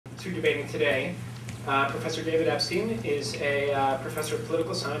two debating today. Professor David Epstein is a professor of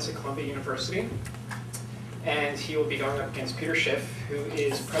political science at Columbia University, and he will be going up against Peter Schiff, who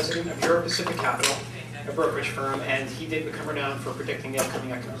is president of Euro Pacific Capital, a brokerage firm, and he did become renowned for predicting the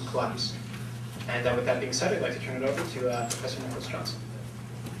upcoming economic collapse. And with that being said, I'd like to turn it over to Professor Nicholas Johnson.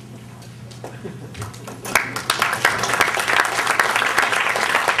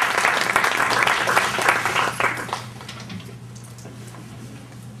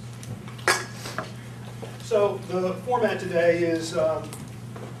 So the format today is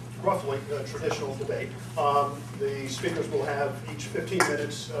roughly a traditional debate. The speakers will have each 15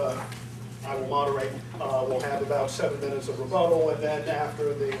 minutes. I will moderate. We'll have about 7 minutes of rebuttal, and then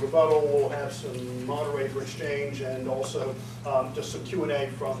after the rebuttal, we'll have some moderator exchange and also just some Q&A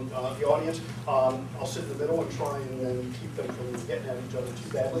from the audience. I'll sit in the middle and try and keep them from getting at each other too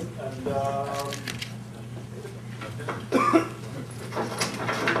badly.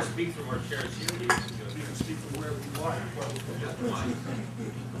 And speak from our chairs here. You can speak from wherever you want.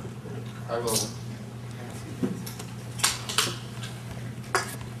 I will.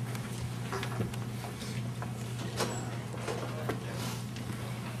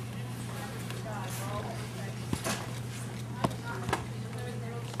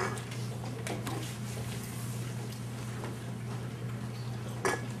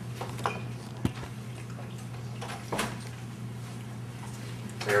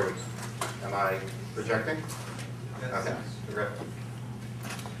 There we go. Am I projecting? Yes. Okay, great.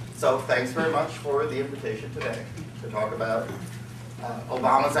 So thanks very much for the invitation today to talk about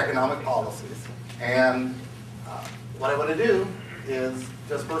Obama's economic policies. And what I want to do is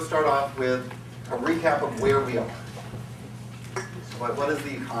just first start off with a recap of where we are. What does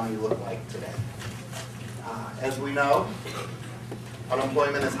the economy look like today? As we know,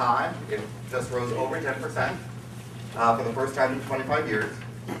 unemployment is high. It just rose over 10% for the first time in 25 years.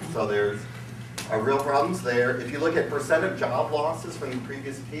 So there's real problems there. If you look at percent of job losses from the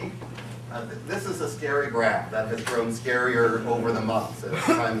previous peak, this is a scary graph that has grown scarier over the months as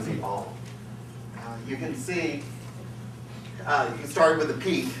time has evolved. You can see, you start with the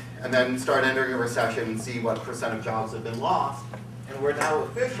peak and then start entering a recession and see what percent of jobs have been lost. And we're now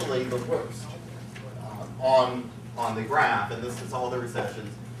officially the worst on the graph, and this is all the recessions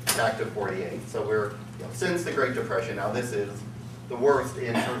back to 48. So we're, since the Great Depression, now this is the worst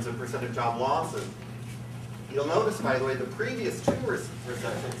in terms of percent of job losses. You'll notice, by the way, the previous two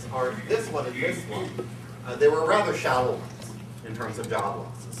recessions are this one and this one. They were rather shallow ones in terms of job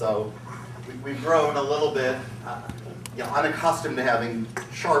losses. So we've grown a little bit unaccustomed to having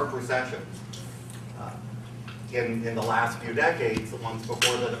sharp recessions. In the last few decades, the ones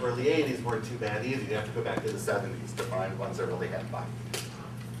before the early 80s weren't too bad either. You have to go back to the 70s to find ones that really had bite.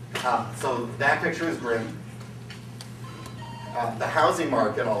 So that picture is grim. The housing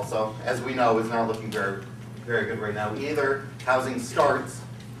market also, as we know, is not looking very, very good right now either. Housing starts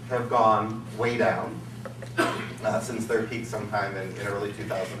have gone way down since their peak sometime in early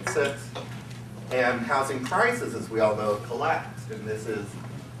 2006. And housing prices, as we all know, collapsed. And this is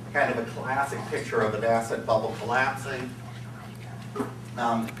kind of a classic picture of an asset bubble collapsing.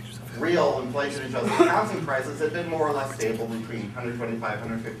 Real inflation-adjusted housing prices have been more or less stable between $125,000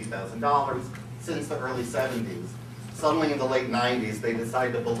 and $150,000 since the early 70s. Suddenly in the late 90s, they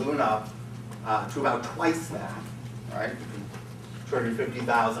decided to balloon up to about twice that, right?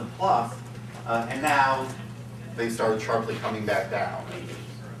 250,000 plus, and now they started sharply coming back down.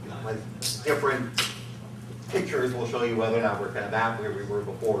 Like different pictures will show you whether or not we're kind of at where we were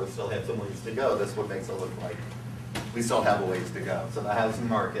before, still have some ways to go. This one makes it look like we still have a ways to go. So the housing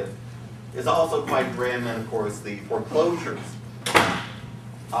market is also quite grim, and of course the foreclosures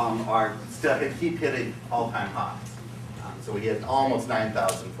are still keep hitting all-time highs. So we hit almost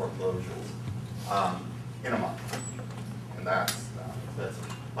 9,000 foreclosures in a month, and that's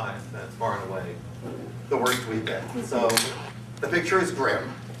far and away the worst we've been. So the picture is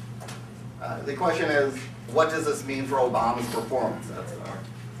grim. The question is, what does this mean for Obama's performance? That's our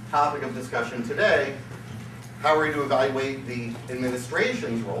topic of discussion today. How are we to evaluate the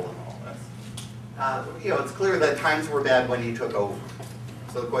administration's role in all this? It's clear that times were bad when he took over.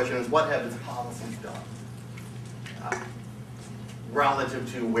 So the question is, what have his policies done relative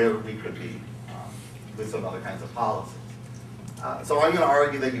to where we could be with some other kinds of policies? So I'm going to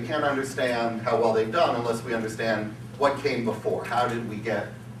argue that you can't understand how well they've done unless we understand what came before. How did we get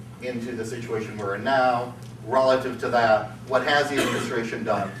into the situation we're in now? Relative to that, what has the administration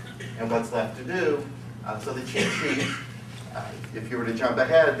done and what's left to do? So the cheat sheet, if you were to jump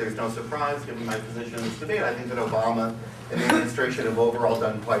ahead, there's no surprise given my position in this debate. I think that Obama and the administration have overall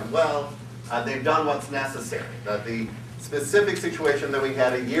done quite well. They've done what's necessary, that the specific situation that we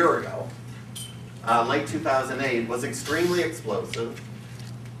had a year ago, late 2008, was extremely explosive,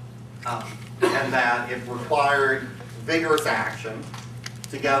 and that it required vigorous action.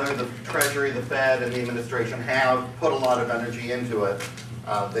 Together, the Treasury, the Fed, and the administration have put a lot of energy into it.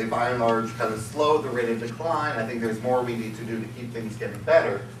 They, by and large, kind of slowed the rate of decline. I think there's more we need to do to keep things getting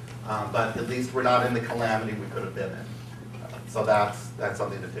better, but at least we're not in the calamity we could have been in. So that's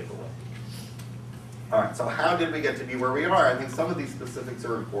something to take away. All right, so how did we get to be where we are? I think some of these specifics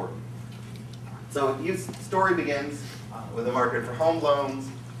are important. So the story begins with the market for home loans.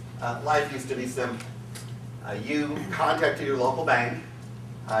 Life used to be simple. You contacted your local bank.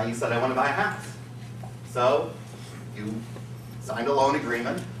 You said, I want to buy a house. So you signed a loan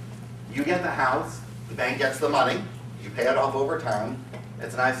agreement. You get the house. The bank gets the money. You pay it off over time.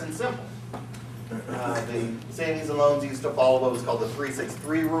 It's nice and simple. The savings and loans used to follow what was called the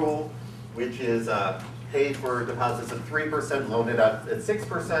 363 rule, which is pay for deposits at 3%, loan it out at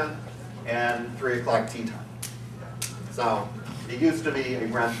 6%, and 3 o'clock tea time. So it used to be a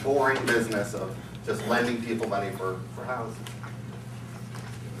rather boring business of just lending people money for houses.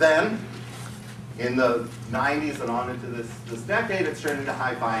 Then, in the 90s and on into this decade, it's turned into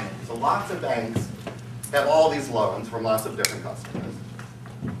high finance. So lots of banks have all these loans from lots of different customers.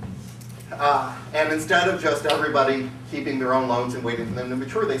 And instead of just everybody keeping their own loans and waiting for them to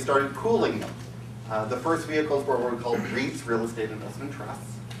mature, they started pooling them. The first vehicles were what were called REITs, real estate investment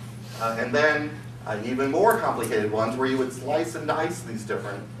trusts. And then even more complicated ones where you would slice and dice these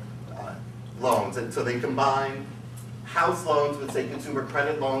different loans. And so they combine house loans with, say, consumer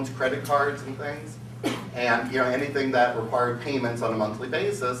credit loans, credit cards and things, and anything that required payments on a monthly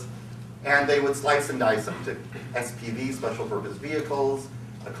basis. And they would slice and dice them to SPVs, special purpose vehicles,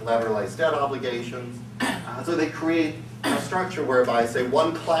 collateralized debt obligations. So they create a structure whereby, say,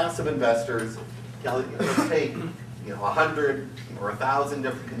 one class of investors, let's take 100 or 1,000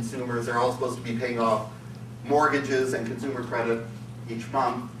 different consumers, they're all supposed to be paying off mortgages and consumer credit each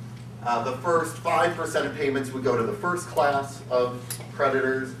month. The first 5% of payments would go to the first class of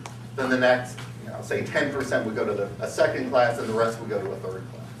creditors, then the next, say 10% would go to a second class, and the rest would go to a third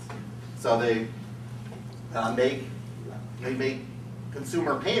class. So they make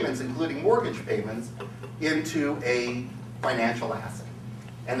consumer payments, including mortgage payments, into a financial asset.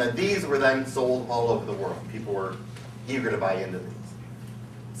 And that these were then sold all over the world. People were eager to buy into these.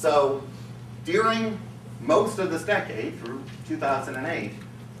 So during most of this decade, through 2008,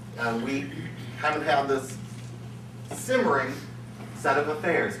 we kind of had this simmering set of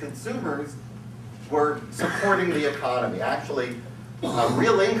affairs. Consumers were supporting the economy. Actually,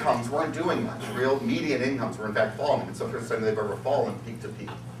 real incomes weren't doing much. Real median incomes were in fact falling. It's the first time they've ever fallen peak to peak.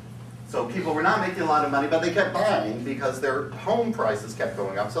 So people were not making a lot of money, but they kept buying because their home prices kept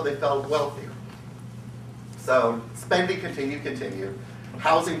going up, so they felt wealthier. So spending continued.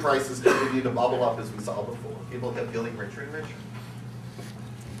 Housing prices continued to bubble up as we saw before. People kept feeling richer and richer.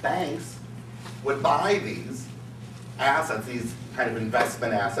 Banks would buy these assets, these kind of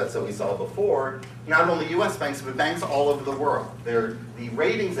investment assets that we saw before, not only US banks, but banks all over the world. The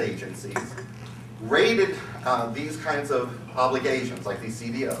ratings agencies rated these kinds of obligations, like these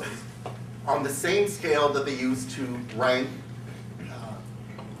CDOs, on the same scale that they used to rank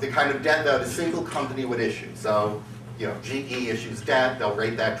the kind of debt that a single company would issue. So, GE issues debt, they'll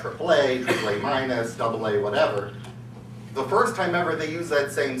rate that AAA, AAA minus, AA, whatever. The first time ever they used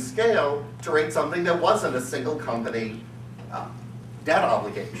that same scale to rate something that wasn't a single company debt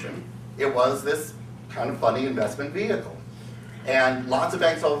obligation. It was this kind of funny investment vehicle. And lots of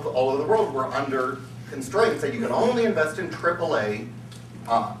banks all over the world were under constraints that you can only invest in AAA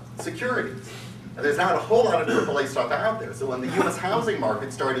securities. And there's not a whole lot of AAA stuff out there. So when the US housing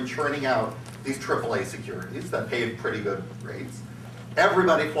market started churning out these AAA securities that paid pretty good rates,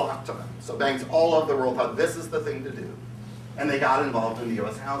 everybody flocked to them. So banks all over the world thought this is the thing to do. And they got involved in the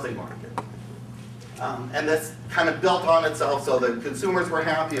US housing market. And this kind of built on itself, so the consumers were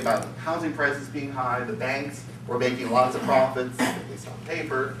happy about housing prices being high, the banks were making lots of profits, at least on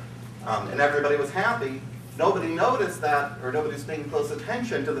paper, and everybody was happy. Nobody noticed that, or nobody was paying close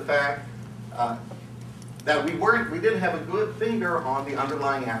attention to the fact that we didn't have a good finger on the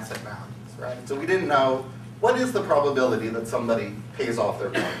underlying asset values, right? So we didn't know what is the probability that somebody pays off their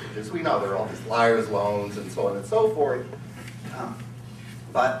mortgages. We know there are all these liar's loans and so on and so forth.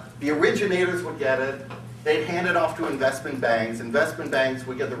 But the originators would get it. They'd hand it off to investment banks. Investment banks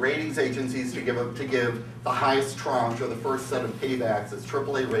would get the ratings agencies to give the highest tranche or the first set of paybacks as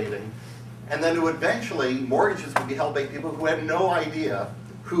AAA rating. And then eventually, mortgages would be held by people who had no idea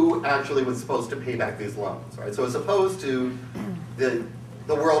who actually was supposed to pay back these loans, right? So as opposed to the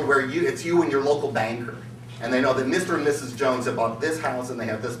world where it's you and your local banker and they know that Mr. and Mrs. Jones have bought this house and they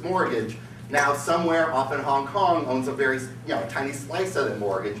have this mortgage. Now somewhere off in Hong Kong owns a very tiny slice of that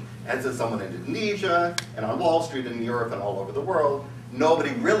mortgage, as does someone in Indonesia and on Wall Street in Europe and all over the world. Nobody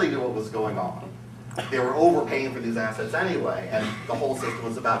really knew what was going on. They were overpaying for these assets anyway, and the whole system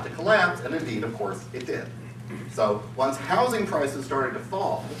was about to collapse, and indeed, of course, it did. So once housing prices started to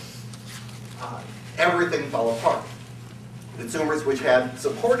fall, everything fell apart. Consumers which had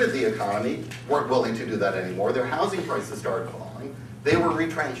supported the economy weren't willing to do that anymore. Their housing prices started falling. They were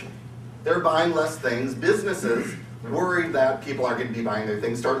retrenching. They're buying less things. Businesses, worried that people aren't going to be buying their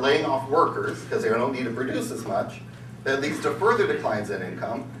things, start laying off workers because they don't need to produce as much. That leads to further declines in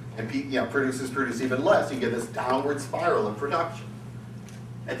income, and producers produce even less. You get this downward spiral of production.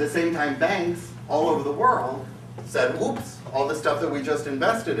 At the same time, banks all over the world said, oops, all the stuff that we just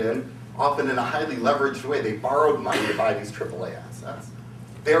invested in, often in a highly leveraged way, they borrowed money to buy these AAA assets.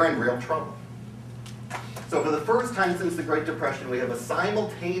 They're in real trouble. So for the first time since the Great Depression, we have a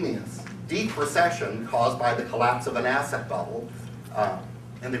simultaneous deep recession caused by the collapse of an asset bubble.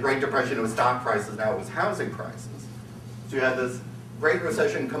 In the Great Depression, it was stock prices, now it was housing prices. So you had this Great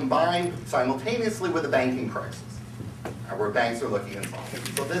Recession combined simultaneously with a banking crisis, where banks are looking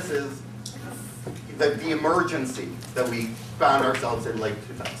insolvent. So this is the emergency that we found ourselves in late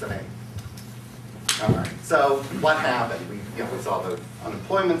 2008. All right, so what happened? We saw the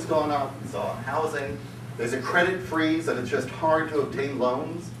unemployment's going up, we saw housing. There's a credit freeze, and it's just hard to obtain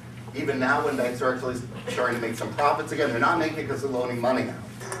loans. Even now, when banks are actually starting to make some profits again, they're not making it because they're loaning money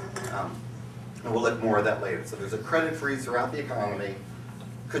out. And we'll look more at that later. So there's a credit freeze throughout the economy.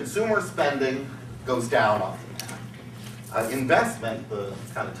 Consumer spending goes down off the map. Investment, the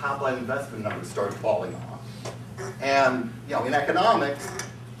kind of top-line investment numbers start falling off. And in economics,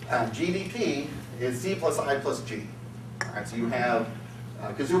 GDP is C plus I plus G. All right, so you have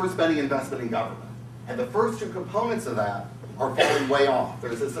consumer spending, investment, and government. And the first two components of that are falling way off.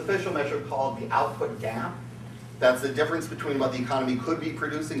 There's this official measure called the output gap. That's the difference between what the economy could be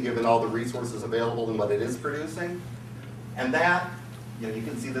producing given all the resources available and what it is producing. And that, you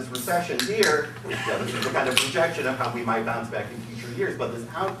can see this recession here. This is the kind of projection of how we might bounce back in future years. But this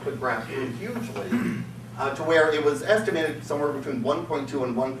output graph grew hugely to where it was estimated somewhere between 1.2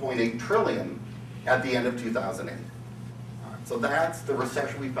 and 1.8 trillion at the end of 2008. So that's the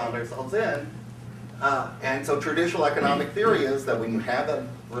recession we found ourselves in. And so traditional economic theory is that when you have a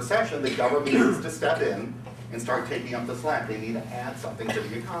recession, the government needs to step in and start taking up the slack. They need to add something to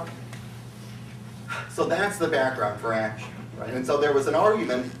the economy. So that's the background for action, right? And so there was an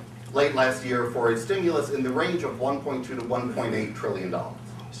argument late last year for a stimulus in the range of $1.2 to $1.8 trillion, okay,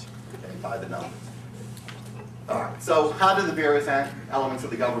 by the numbers. All right, so how did the various elements of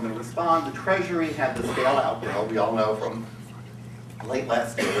the government respond? The Treasury had this bailout bill, we all know from late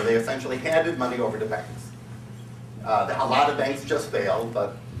last year, where they essentially handed money over to banks. A lot of banks just failed,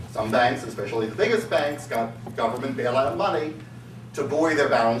 but some banks, especially the biggest banks, got government bailout money to buoy their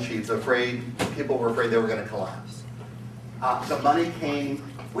balance sheets, people were afraid they were going to collapse. The money came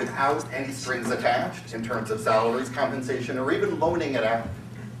without any strings attached in terms of salaries, compensation, or even loaning it out.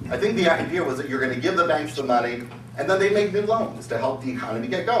 I think the idea was that you're going to give the banks the money, and then they make new loans to help the economy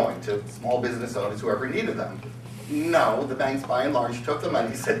get going to small business owners, whoever needed them. No, the banks by and large took the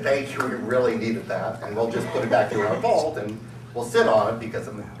money, said, thank you, we really needed that, and we'll just put it back in our vault, and we'll sit on it because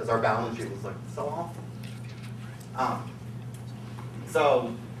our balance sheet was so awful.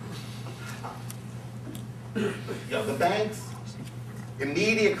 The bank's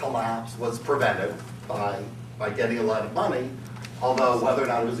immediate collapse was prevented by getting a lot of money, although whether or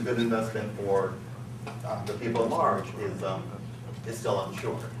not it was a good investment for the people at large is still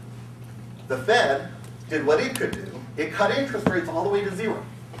unsure. The Fed did what it could do. It cut interest rates all the way to zero.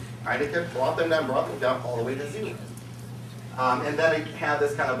 Right? It brought them down all the way to zero. And then it had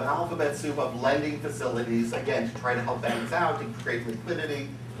this kind of alphabet soup of lending facilities, again, to try to help banks out, to create liquidity.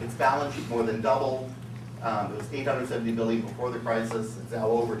 Its balance sheet more than doubled. It was $870 billion before the crisis. It's now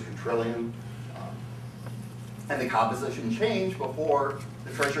over $2 trillion. And the composition changed. Before,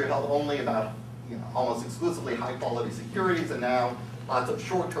 the Treasury held only about, almost exclusively high-quality securities, and now lots of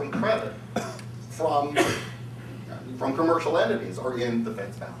short-term credit from commercial entities are in the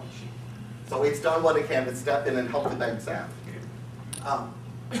Fed's balance sheet. So it's done what it can to step in and help the banks out.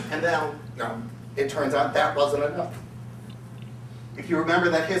 And now, it turns out that wasn't enough. If you remember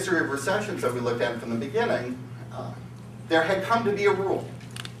that history of recessions that we looked at from the beginning, there had come to be a rule,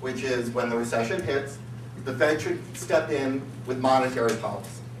 which is when the recession hits, the Fed should step in with monetary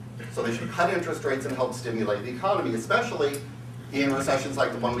policy. So they should cut interest rates and help stimulate the economy, especially in recessions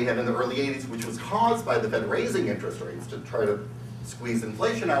like the one we had in the early 80s, which was caused by the Fed raising interest rates to try to squeeze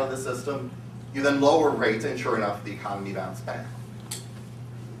inflation out of the system. You then lower rates, and sure enough, the economy bounced back.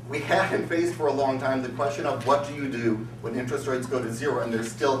 We hadn't faced for a long time the question of what do you do when interest rates go to zero and there's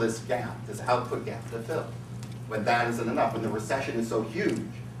still this gap, this output gap to fill. When that isn't enough, when the recession is so huge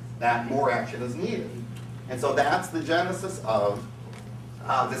that more action is needed. And so that's the genesis of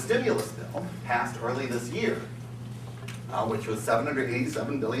the stimulus bill passed early this year, which was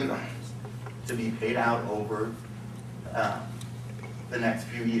 $787 billion to be paid out over the next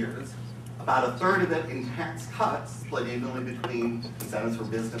few years. About a third of it in tax cuts, split evenly between incentives for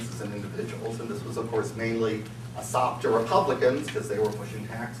businesses and individuals. And this was, of course, mainly a sop to Republicans because they were pushing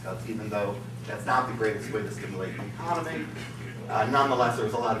tax cuts, even though that's not the greatest way to stimulate the economy. Nonetheless, there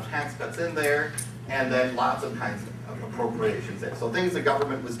was a lot of tax cuts in there, and then lots of kinds of appropriations there. So things the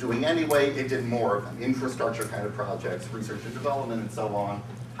government was doing anyway, it did more of them. Infrastructure kind of projects, research and development, and so on,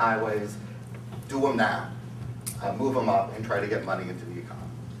 highways. Do them now. Move them up and try to get money into the economy.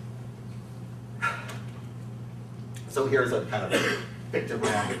 So here's a kind of a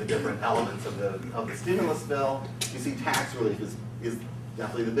pictogram of the different elements of the stimulus bill. You see tax relief is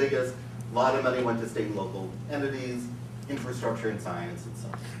definitely the biggest. A lot of money went to state and local entities, infrastructure and science and so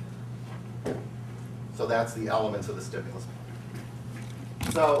on. So that's the elements of the stimulus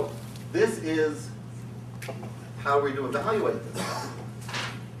bill. So this is how we do evaluate this.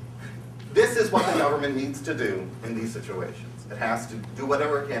 This is what the government needs to do in these situations. It has to do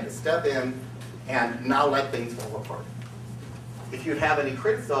whatever it can to step in and not let things fall apart. If you have any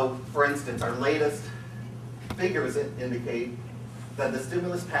criticism, so for instance, our latest figures indicate that the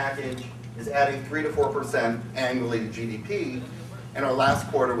stimulus package is adding 3 to 4% annually to GDP, and our last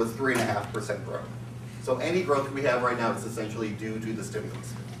quarter was 3.5% growth. So any growth we have right now is essentially due to the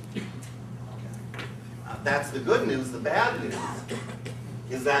stimulus. That's the good news. The bad news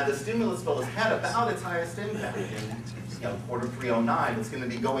is that the stimulus bill has had about its highest impact in quarter 309. It's going to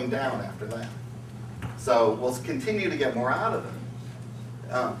be going down after that. So we'll continue to get more out of it.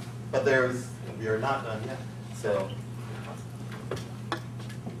 But we are not done yet.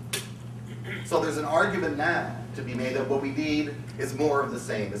 So there's an argument now to be made that what we need is more of the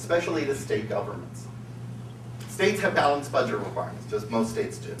same, especially to state governments. States have balanced budget requirements, just most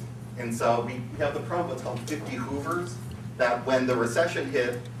states do. And so we have the problem, what's called 50 Hoovers, that when the recession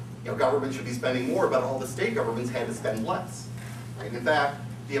hit, government should be spending more, but all the state governments had to spend less. Right? In fact,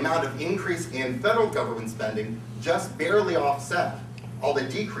 the amount of increase in federal government spending just barely offset all the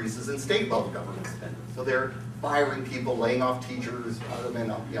decreases in state level government spending. So they're firing people, laying off teachers,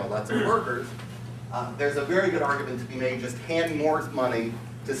 lots of workers. There's a very good argument to be made, just hand more money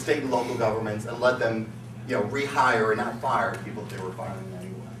to state and local governments and let them rehire and not fire people that they were firing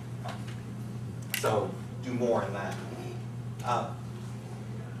anyway. So do more in that.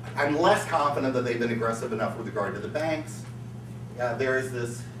 I'm less confident that they've been aggressive enough with regard to the banks. There is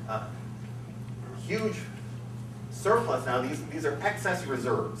this huge surplus now. These are excess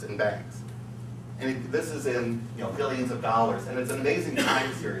reserves in banks. And this is in billions of dollars. And it's an amazing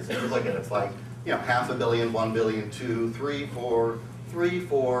time series. If you look at it, it's like $500 million, $1 billion, 2, 3, 4, 3,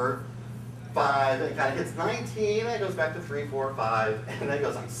 4, 5. And it kind of hits 19, and it goes back to 3, 4, 5, and then it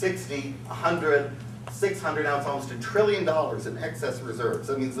goes on 60, 100, 600. Now it's almost $1 trillion in excess reserves.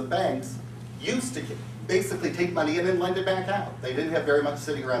 That means the banks used to basically take money in and lend it back out. They didn't have very much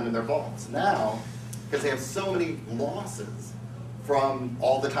sitting around in their vaults. Now, because they have so many losses from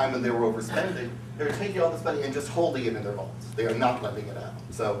all the time when they were overspending, they're taking all this money and just holding it in their vaults. They are not lending it out.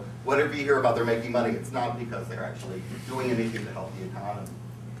 So whatever you hear about they're making money, it's not because they're actually doing anything to help the economy.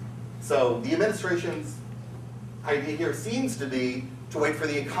 So the administration's idea here seems to be to wait for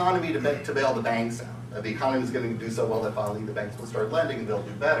the economy to bail the banks out. The economy is going to do so well that finally the banks will start lending and they'll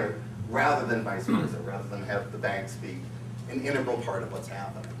do better, rather than vice versa, rather than have the banks be an integral part of what's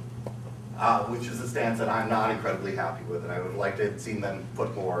happening. Which is a stance that I'm not incredibly happy with, and I would like to have seen them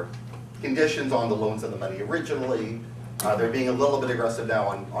put more conditions on the loans and the money originally. They're being a little bit aggressive now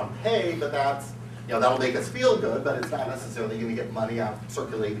on pay, but that's, that'll make us feel good, but it's not necessarily going to get money out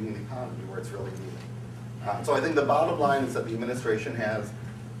circulating in the economy where it's really needed. So I think the bottom line is that the administration has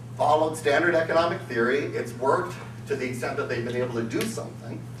followed standard economic theory. It's worked to the extent that they've been able to do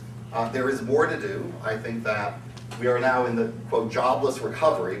something. There is more to do. I think that we are now in the, quote, jobless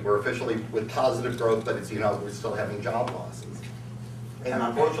recovery. We're officially with positive growth, but it's, we're still having job losses. And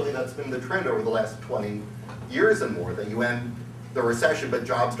unfortunately, that's been the trend over the last 20 years and more, that you end the recession, but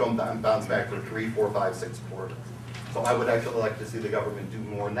jobs don't bounce back for 3, 4, 5, 6 quarters. So I would actually like to see the government do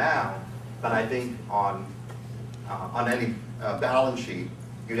more now, but I think on any balance sheet,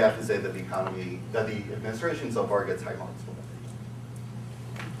 you'd have to say that the economy, that the administration so far gets high marks for it.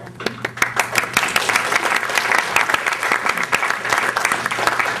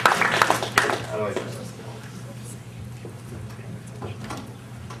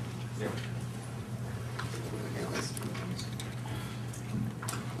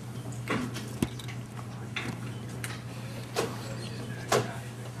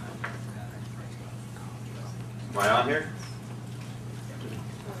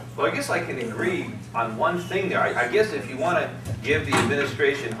 Well, I guess I can agree on one thing there. I guess if you want to give the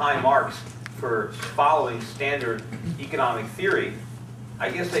administration high marks for following standard economic theory, I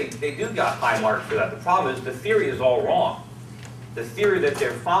guess they do got high marks for that. The problem is the theory is all wrong. The theory that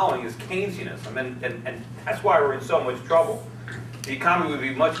they're following is Keynesianism, and that's why we're in so much trouble. The economy would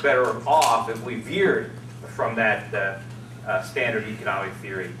be much better off if we veered from that standard economic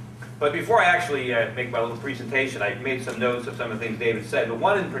theory. But before I actually make my little presentation, I made some notes of some of the things David said, but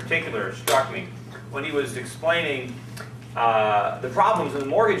one in particular struck me when he was explaining the problems in the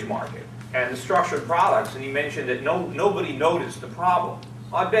mortgage market and the structured products, and he mentioned that nobody noticed the problem.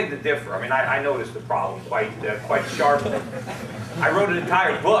 Well, I beg to differ. I mean, I noticed the problem quite sharply. I wrote an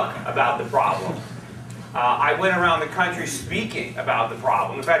entire book about the problem. I went around the country speaking about the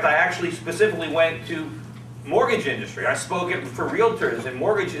problem. In fact, I actually specifically went to mortgage industry. I spoke for realtors and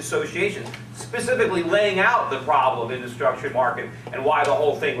mortgage associations, specifically laying out the problem in the structured market and why the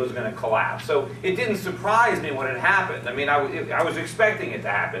whole thing was going to collapse. So it didn't surprise me when it happened. I mean, I was expecting it to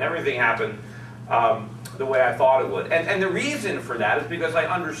happen. Everything happened the way I thought it would. And the reason for that is because I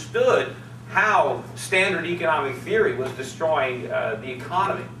understood how standard economic theory was destroying the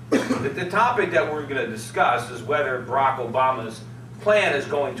economy. The topic that we're going to discuss is whether Barack Obama's plan is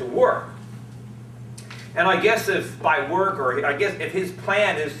going to work. And I guess if by work, or I guess if his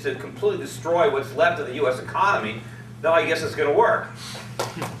plan is to completely destroy what's left of the U.S. economy, then I guess it's going to work.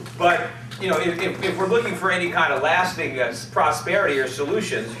 But you know, if we're looking for any kind of lasting prosperity or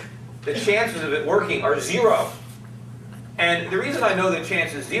solutions, the chances of it working are zero. And the reason I know the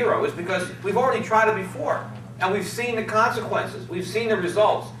chance is zero is because we've already tried it before, and we've seen the consequences. We've seen the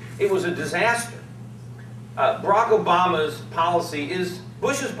results. It was a disaster. Barack Obama's policy is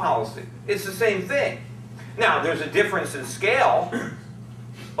Bush's policy. It's the same thing. Now, there's a difference in scale.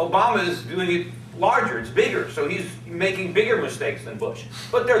 Obama is doing it larger, it's bigger, so he's making bigger mistakes than Bush.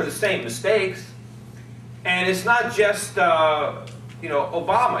 But they're the same mistakes. And it's not just, you know,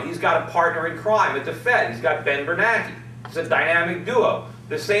 Obama. He's got a partner in crime at the Fed. He's got Ben Bernanke. It's a dynamic duo.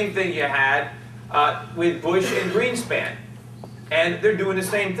 The same thing you had with Bush and Greenspan. And they're doing the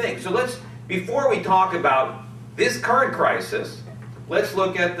same thing. So let's, before we talk about this current crisis, let's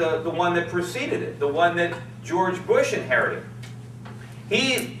look at the one that preceded it, the one that George Bush inherited.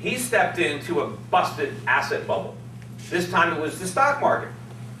 He stepped into a busted asset bubble. This time it was the stock market.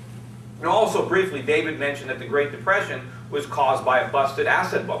 And also briefly, David mentioned that the Great Depression was caused by a busted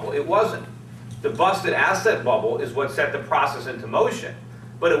asset bubble. It wasn't. The busted asset bubble is what set the process into motion.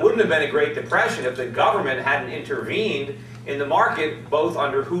 But it wouldn't have been a Great Depression if the government hadn't intervened in the market, both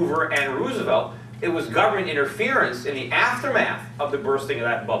under Hoover and Roosevelt. It was government interference in the aftermath of the bursting of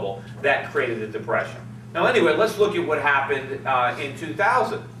that bubble that created the Depression. Now anyway, let's look at what happened in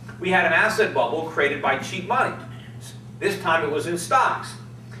 2000. We had an asset bubble created by cheap money. This time it was in stocks.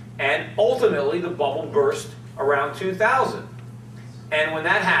 And ultimately the bubble burst around 2000. And when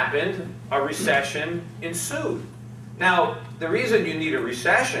that happened, a recession ensued. Now, the reason you need a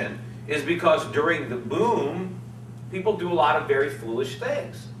recession is because during the boom, people do a lot of very foolish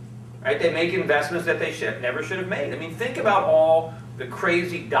things. Right? They make investments that they never should have made. I mean, think about all the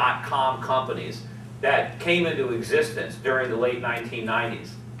crazy dot-com companies that came into existence during the late 1990s.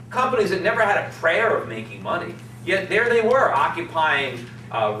 Companies that never had a prayer of making money, yet there they were, occupying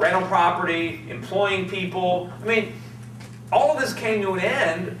rental property, employing people. I mean, all of this came to an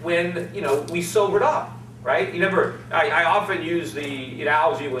end when, you know, we sobered up, right? You remember, I often use the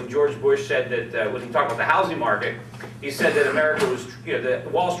analogy when George Bush said that, when he talked about the housing market, he said that America was, you know,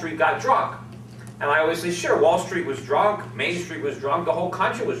 that Wall Street got drunk. And I always say, sure, Wall Street was drunk, Main Street was drunk, the whole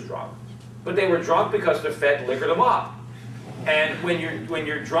country was drunk. But they were drunk because the Fed liquored them up. And when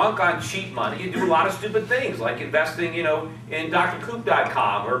you're drunk on cheap money, you do a lot of stupid things, like investing, you know, in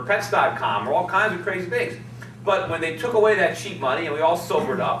drcoop.com or pets.com or all kinds of crazy things. But when they took away that cheap money and we all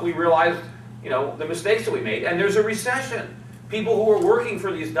sobered up, we realized, you know, the mistakes that we made. And there's a recession. People who were working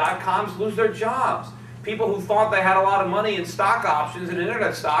for these dot-coms lose their jobs. People who thought they had a lot of money in stock options and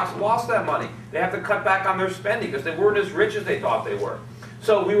internet stocks lost that money. They have to cut back on their spending because they weren't as rich as they thought they were.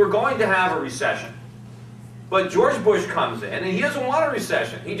 So we were going to have a recession. But George Bush comes in, and he doesn't want a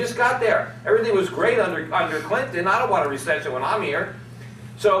recession. He just got there. Everything was great under Clinton. I don't want a recession when I'm here.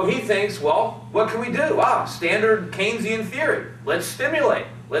 So he thinks, well, what can we do? Standard Keynesian theory. Let's stimulate.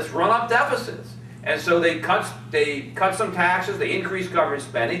 Let's run up deficits. And so they cut some taxes. They increase government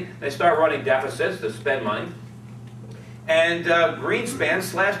spending. They start running deficits to spend money. And Greenspan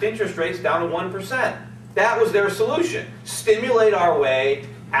slashed interest rates down to 1%. That was their solution. Stimulate our way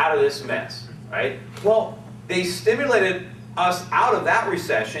out of this mess, right? Well, they stimulated us out of that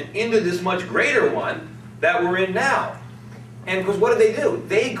recession into this much greater one that we're in now. And because what did they do?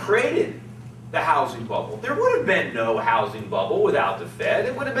 They created the housing bubble. There would have been no housing bubble without the Fed.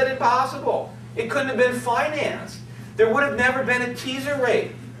 It would have been impossible. It couldn't have been financed. There would have never been a teaser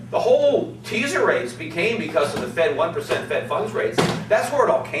rate. The whole teaser rates became because of the Fed 1% Fed funds rates. That's where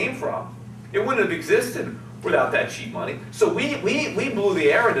it all came from. It wouldn't have existed without that cheap money. So we blew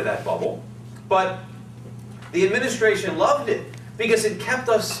the air into that bubble, but the administration loved it because it kept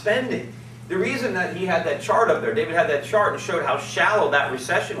us spending. The reason that he had that chart up there, David had that chart and showed how shallow that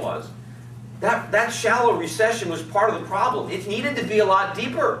recession was. That shallow recession was part of the problem. It needed to be a lot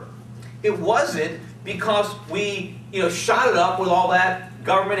deeper. It wasn't because we shot it up with all that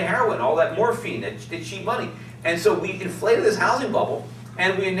government heroin, all that morphine, that cheap money. And so we inflated this housing bubble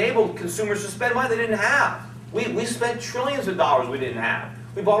and we enabled consumers to spend money they didn't have. We spent trillions of dollars we didn't have.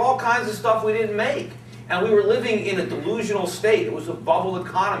 We bought all kinds of stuff we didn't make. And we were living in a delusional state. It was a bubble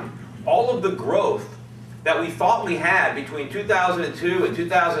economy. All of the growth that we thought we had between 2002 and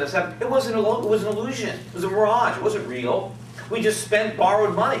 2007, it was an illusion. It was a mirage. It wasn't real. We just spent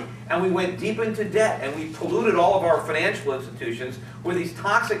borrowed money, and we went deep into debt, and we polluted all of our financial institutions with these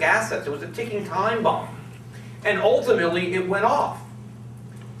toxic assets. It was a ticking time bomb. And ultimately, it went off.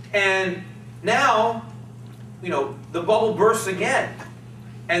 And now, the bubble bursts again.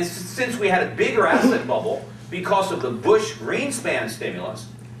 And since we had a bigger asset bubble because of the Bush-Greenspan stimulus,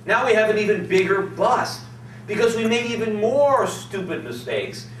 now we have an even bigger bust because we made even more stupid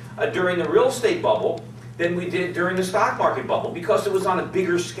mistakes during the real estate bubble than we did during the stock market bubble because it was on a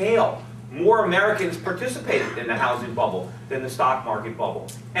bigger scale. More Americans participated in the housing bubble than the stock market bubble.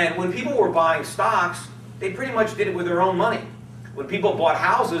 And when people were buying stocks, they pretty much did it with their own money. When people bought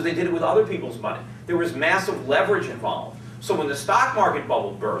houses, they did it with other people's money. There was massive leverage involved. So when the stock market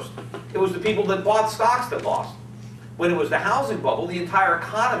bubble burst, it was the people that bought stocks that lost. When it was the housing bubble, the entire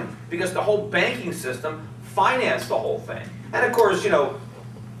economy, because the whole banking system financed the whole thing. And of course,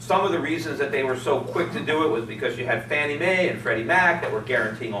 some of the reasons that they were so quick to do it was because you had Fannie Mae and Freddie Mac that were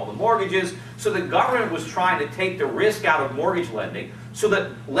guaranteeing all the mortgages. So the government was trying to take the risk out of mortgage lending so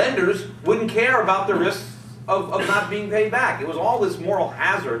that lenders wouldn't care about the risks of not being paid back. It was all this moral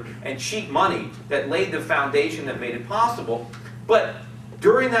hazard and cheap money that laid the foundation that made it possible. But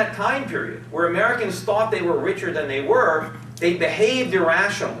during that time period, where Americans thought they were richer than they were, they behaved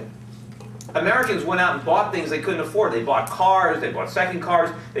irrationally. Americans went out and bought things they couldn't afford. They bought cars, they bought second cars,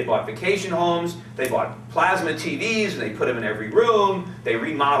 they bought vacation homes, they bought plasma TVs, and they put them in every room. They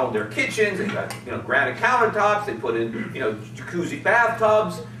remodeled their kitchens, they got granite countertops, they put in jacuzzi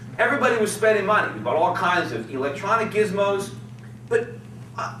bathtubs. Everybody was spending money. We bought all kinds of electronic gizmos. But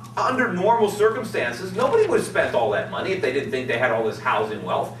under normal circumstances, nobody would have spent all that money if they didn't think they had all this housing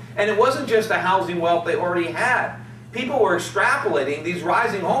wealth. And it wasn't just the housing wealth they already had. People were extrapolating these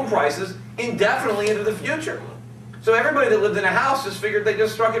rising home prices indefinitely into the future. So everybody that lived in a house just figured they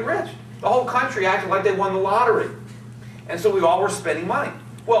just struck it rich. The whole country acted like they won the lottery. And so we all were spending money.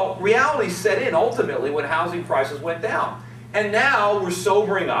 Well, reality set in ultimately when housing prices went down. And now we're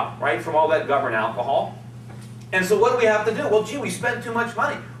sobering up, right, from all that government alcohol. And so what do we have to do? Well, gee, we spent too much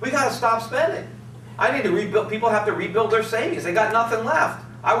money. We got to stop spending. I need to rebuild. People have to rebuild their savings. They got nothing left.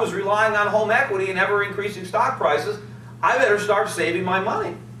 I was relying on home equity and ever-increasing stock prices. I better start saving my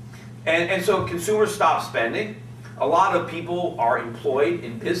money. And so consumers stop spending. A lot of people are employed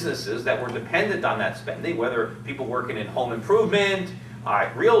in businesses that were dependent on that spending, whether people working in home improvement,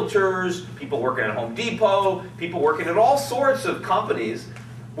 realtors, people working at Home Depot, people working at all sorts of companies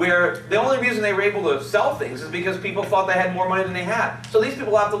where the only reason they were able to sell things is because people thought they had more money than they had. So these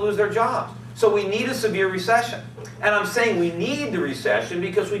people have to lose their jobs. So we need a severe recession. And I'm saying we need the recession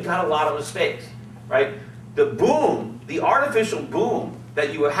because we got a lot of mistakes, right? The boom, the artificial boom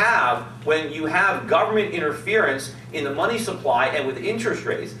that you have when you have government interference in the money supply and with interest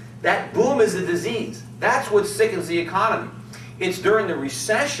rates, that boom is a disease. That's what sickens the economy. It's during the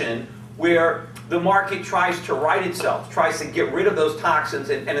recession where the market tries to right itself, tries to get rid of those toxins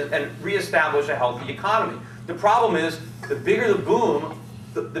and reestablish a healthy economy. The problem is, the bigger the boom,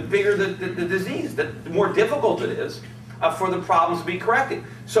 the bigger the disease, the more difficult it is for the problems to be corrected.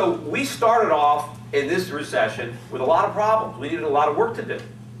 So we started off in this recession with a lot of problems. We needed a lot of work to do.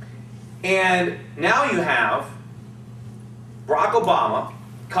 And now you have Barack Obama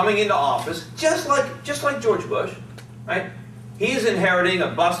coming into office, just like George Bush, right? He's inheriting a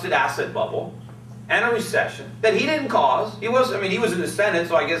busted asset bubble and a recession that he didn't cause. He was in the Senate,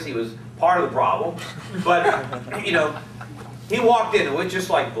 so I guess he was part of the problem. But, he walked into it just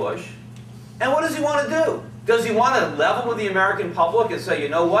like Bush. And what does he want to do? Does he want to level with the American public and say, you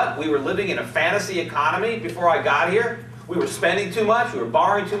know what? We were living in a fantasy economy before I got here. We were spending too much, we were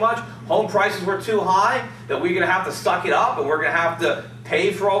borrowing too much, home prices were too high, that we're going to have to suck it up and we're going to have to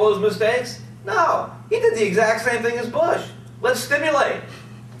pay for all those mistakes? No, he did the exact same thing as Bush. Let's stimulate.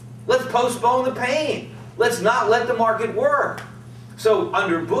 Let's postpone the pain. Let's not let the market work. So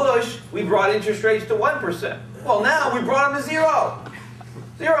under Bush, we brought interest rates to 1%. Well, now we brought them to 0.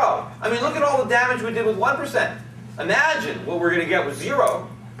 0. I mean, look at all the damage we did with 1%. Imagine what we're going to get with 0.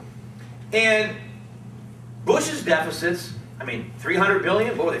 And Bush's deficits, I mean, 300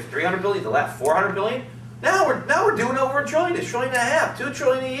 billion, what were they, 300 billion, the left, 400 billion? Now we're doing over $1 trillion, $1.5 trillion, $2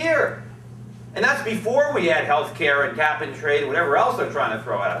 trillion a year. And that's before we had health care and cap and trade and whatever else they're trying to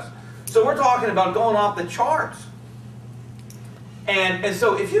throw at us. So we're talking about going off the charts. And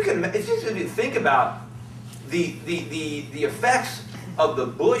so if you think about the effects of the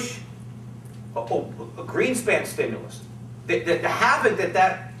Bush Greenspan stimulus, the havoc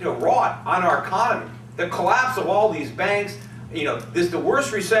that wrought on our economy, the collapse of all these banks, this is the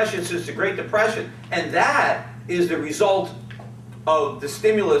worst recession since the Great Depression, and that is the result of the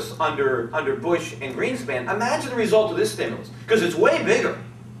stimulus under Bush and Greenspan. Imagine the result of this stimulus, because it's way bigger,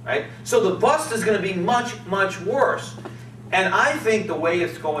 right? So the bust is going to be much, much worse. And I think the way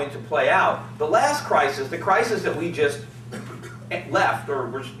it's going to play out, the last crisis, the crisis that we just left,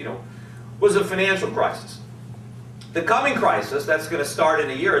 was a financial crisis. The coming crisis, that's going to start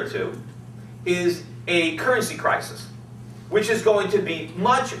in a year or two, is a currency crisis, which is going to be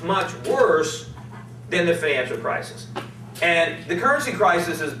much, much worse than the financial crisis. And the currency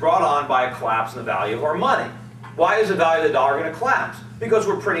crisis is brought on by a collapse in the value of our money. Why is the value of the dollar going to collapse? Because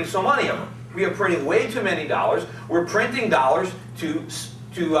we're printing so many of them. We are printing way too many dollars. We're printing dollars to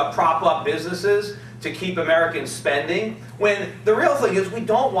prop up businesses, to keep Americans spending, when the real thing is we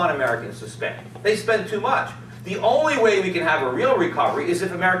don't want Americans to spend. They spend too much. The only way we can have a real recovery is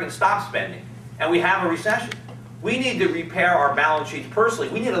if Americans stop spending and we have a recession. We need to repair our balance sheets personally.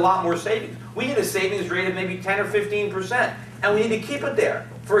 We need a lot more savings. We need a savings rate of maybe 10 or 15%, and we need to keep it there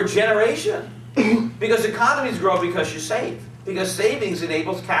for a generation. Because economies grow because you save. Because savings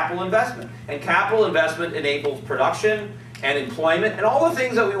enables capital investment. And capital investment enables production and employment and all the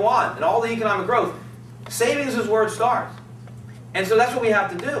things that we want and all the economic growth. Savings is where it starts. And so that's what we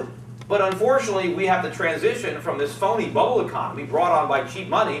have to do. But unfortunately, we have to transition from this phony bubble economy brought on by cheap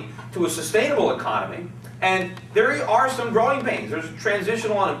money to a sustainable economy. And there are some growing pains. There's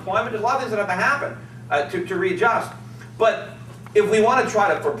transitional unemployment. There's a lot of things that have to happen to readjust. But if we want to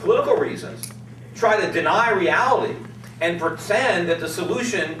try to, for political reasons, try to deny reality and pretend that the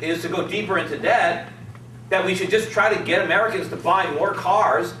solution is to go deeper into debt, that we should just try to get Americans to buy more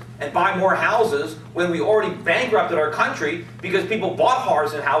cars and buy more houses when we already bankrupted our country because people bought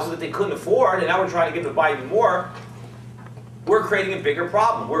cars and houses that they couldn't afford, and now we're trying to get them to buy even more, we're creating a bigger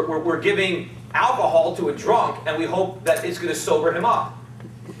problem. We're giving alcohol to a drunk and we hope that it's going to sober him up.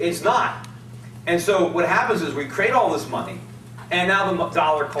 It's not. And so what happens is we create all this money and now the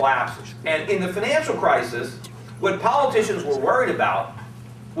dollar collapses. And in the financial crisis, what politicians were worried about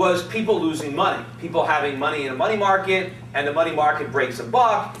was people losing money. People having money in a money market and the money market breaks a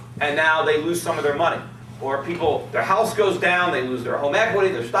buck and now they lose some of their money. Or people, their house goes down, they lose their home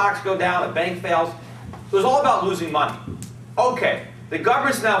equity, their stocks go down, a bank fails. It was all about losing money. Okay. The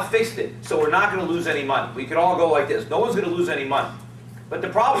government's now fixed it, so we're not going to lose any money. We can all go like this. No one's going to lose any money. But the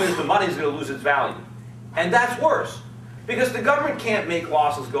problem is the money's going to lose its value. And that's worse. Because the government can't make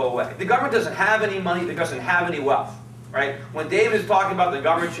losses go away. The government doesn't have any money. It doesn't have any wealth. Right? When David is talking about the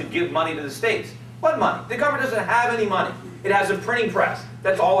government should give money to the states, what money? The government doesn't have any money. It has a printing press.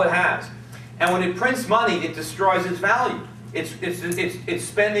 That's all it has. And when it prints money, it destroys its value. It's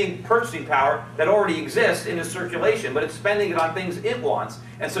spending purchasing power that already exists in a circulation, but it's spending it on things it wants,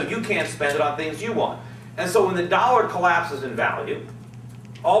 and so you can't spend it on things you want. And so when the dollar collapses in value,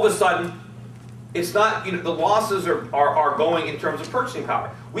 all of a sudden, it's not, the losses are going in terms of purchasing power.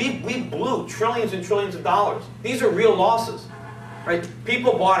 We blew trillions and trillions of dollars. These are real losses, right?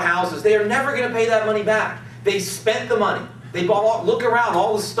 People bought houses. They are never going to pay that money back. They spent the money. They bought look around,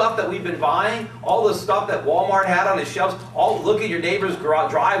 all the stuff that we've been buying, all the stuff that Walmart had on its shelves, look at your neighbor's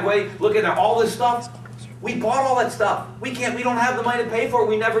driveway, look at all this stuff. We bought all that stuff. We don't have the money to pay for it.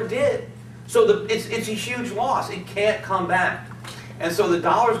 We never did. So it's a huge loss. It can't come back. And so the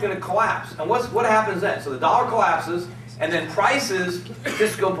dollar's going to collapse. And what happens then? So the dollar collapses, and then prices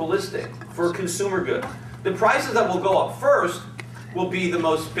just go ballistic for consumer goods. The prices that will go up first will be the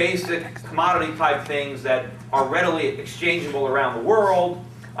most basic commodity type things that are readily exchangeable around the world,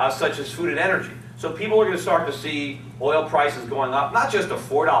 such as food and energy. So people are going to start to see oil prices going up, not just to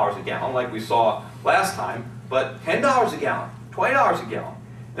 $4 a gallon like we saw last time, but $10 a gallon, $20 a gallon.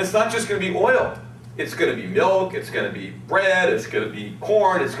 It's not just going to be oil. It's going to be milk, it's going to be bread, it's going to be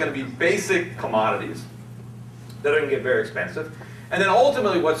corn, it's going to be basic commodities that are going to get very expensive. And then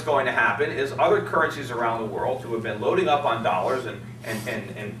ultimately what's going to happen is other currencies around the world who have been loading up on dollars and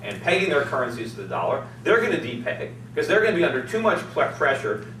pegging their currencies to the dollar, they're going to depeg because they're going to be under too much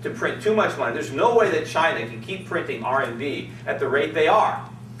pressure to print too much money. There's no way that China can keep printing RMB at the rate they are.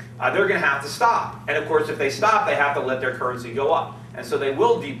 They're going to have to stop. And of course, if they stop, they have to let their currency go up. And so they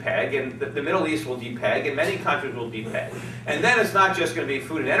will depeg, and the Middle East will depeg, and many countries will depeg. And then it's not just going to be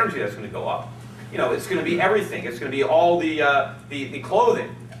food and energy that's going to go up. You know, it's going to be everything. It's going to be all the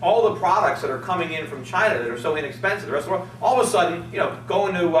clothing, all the products that are coming in from China that are so inexpensive. The rest of the world, all of a sudden, you know,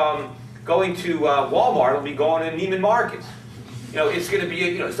 going to Walmart will be going to Neiman Marcus. You know, it's going to be,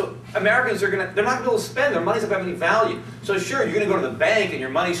 you know, so Americans are going to, they're not going to be able to spend, their money's not going to have any value. So sure, you're going to go to the bank and your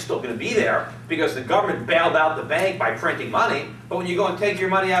money's still going to be there because the government bailed out the bank by printing money, but when you go and take your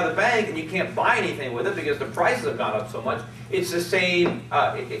money out of the bank and you can't buy anything with it because the prices have gone up so much, it's the same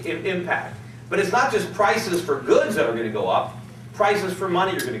impact. But it's not just prices for goods that are going to go up, prices for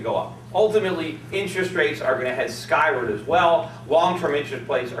money are going to go up. Ultimately, interest rates are going to head skyward as well. Long-term interest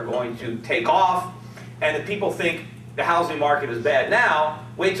rates are going to take off, and if people think the housing market is bad now,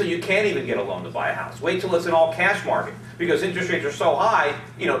 wait till you can't even get a loan to buy a house. Wait till it's an all-cash market. Because interest rates are so high,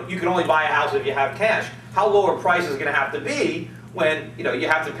 you know, you can only buy a house if you have cash. How low are prices going to have to be when, you know, you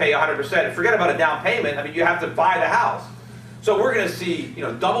have to pay 100%? And forget about a down payment. I mean, you have to buy the house. So we're going to see, you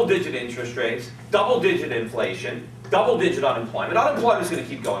know, double-digit interest rates, double-digit inflation, double-digit unemployment. Unemployment is going to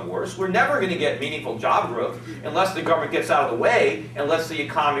keep going worse. We're never going to get meaningful job growth unless the government gets out of the way and lets the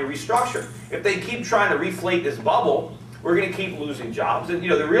economy restructure. If they keep trying to reflate this bubble, we're going to keep losing jobs. And you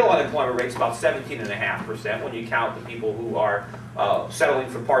know, the real unemployment rate is about 17.5% when you count the people who are settling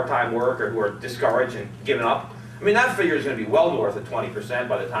for part-time work or who are discouraged and giving up. I mean, that figure is going to be well north of 20%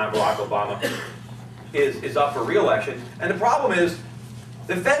 by the time Barack Obama is up for re-election. And the problem is,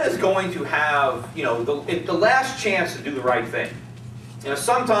 the Fed is going to have, you know, the last chance to do the right thing. You know,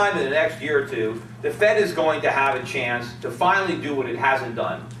 sometime in the next year or two, the Fed is going to have a chance to finally do what it hasn't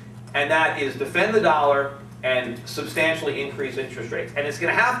done, and that is defend the dollar and substantially increase interest rates. And it's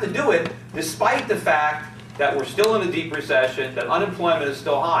going to have to do it despite the fact that we're still in a deep recession, that unemployment is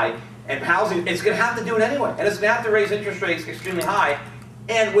still high, and housing, it's going to have to do it anyway. And it's going to have to raise interest rates extremely high.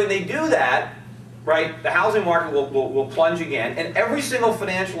 And when they do that, right, the housing market will plunge again, and every single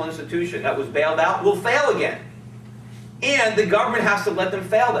financial institution that was bailed out will fail again. And the government has to let them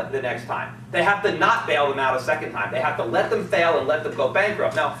fail the next time. They have to not bail them out a second time. They have to let them fail and let them go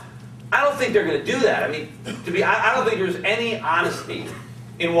bankrupt. Now, I don't think they're going to do that. I mean, I don't think there's any honesty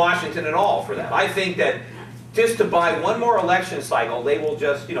in Washington at all for that. I think that just to buy one more election cycle, they will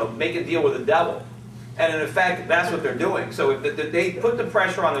just, you know, make a deal with the devil. And in effect, that's what they're doing. So if they put the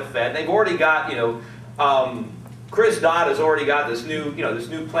pressure on the Fed. They've already got, you know, Chris Dodd has already got this new, you know, this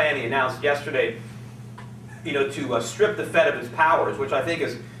new plan he announced yesterday, you know, to strip the Fed of its powers, which I think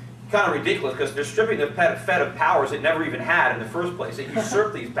is kind of ridiculous because they're stripping the Fed of powers it never even had in the first place. It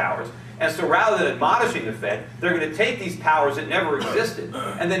usurped these powers. And so rather than admonishing the Fed, they're going to take these powers that never existed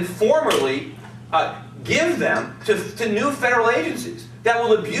and then formally give them to new federal agencies that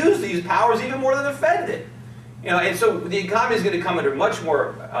will abuse these powers even more than the Fed did. You know, and so the economy is going to come under much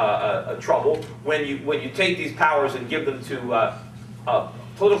more trouble when you take these powers and give them to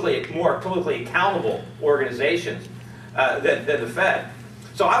more politically accountable organizations than the Fed.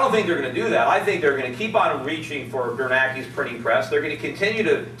 So I don't think they're going to do that. I think they're going to keep on reaching for Bernanke's printing press. They're going to continue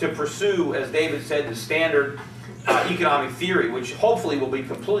to pursue, as David said, the standard economic theory, which hopefully will be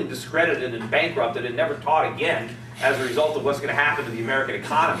completely discredited and bankrupted and never taught again as a result of what's going to happen to the American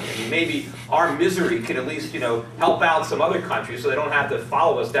economy. I mean, maybe our misery can at least, you know, help out some other countries so they don't have to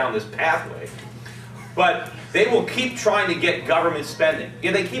follow us down this pathway. But they will keep trying to get government spending.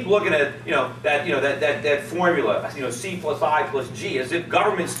 Yeah, they keep looking at, that formula, you know, C plus I plus G, as if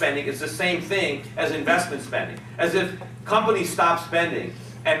government spending is the same thing as investment spending, as if companies stop spending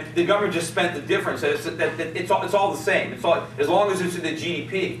and the government just spent the difference. It's all the same. It's all, as long as it's in the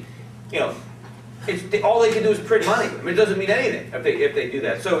GDP. You know, all they can do is print money. I mean, it doesn't mean anything if they do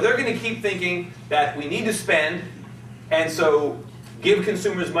that. So they're going to keep thinking that we need to spend, and so give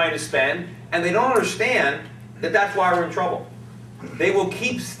consumers money to spend, and they don't understand that that's why we're in trouble. They will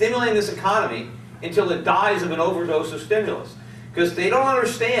keep stimulating this economy until it dies of an overdose of stimulus. Because they don't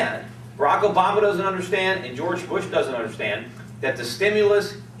understand, Barack Obama doesn't understand, and George Bush doesn't understand, that the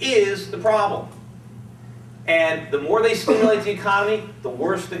stimulus is the problem. And the more they stimulate the economy, the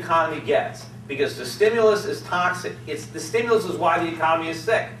worse the economy gets. Because the stimulus is toxic. The stimulus is why the economy is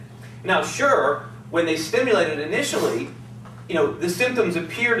sick. Now, sure, when they stimulated initially, the symptoms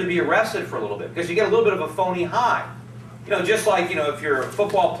appear to be arrested for a little bit because you get a little bit of a phony high. Just like, if you're a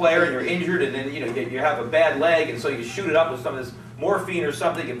football player and you're injured and then, you have a bad leg and so you shoot it up with some of this morphine or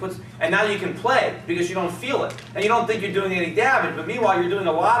something and now you can play because you don't feel it. And you don't think you're doing any damage, but meanwhile you're doing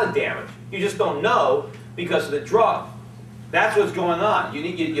a lot of damage. You just don't know because of the drug. That's what's going on.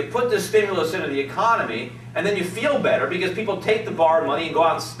 You put this stimulus into the economy and then you feel better because people take the borrowed money and go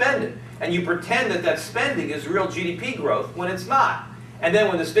out and spend it. And you pretend that spending is real GDP growth when it's not. And then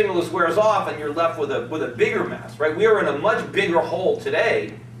when the stimulus wears off and you're left with a bigger mess, right? We are in a much bigger hole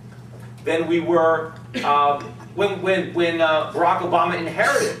today than we were when Barack Obama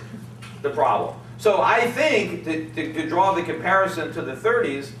inherited the problem. So I think, to draw the comparison to the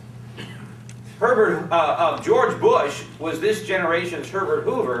 30s, George Bush was this generation's Herbert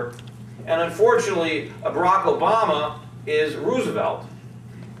Hoover, and unfortunately Barack Obama is Roosevelt.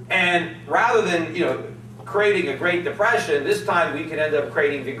 And rather than creating a Great Depression, this time we can end up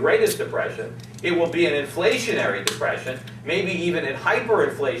creating the Greatest Depression. It will be an inflationary depression, maybe even a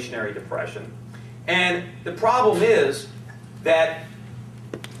hyperinflationary depression. And the problem is that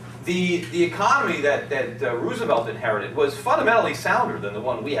the economy that Roosevelt inherited was fundamentally sounder than the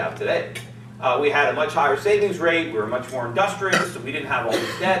one we have today. We had a much higher savings rate, we were much more industrious, we didn't have all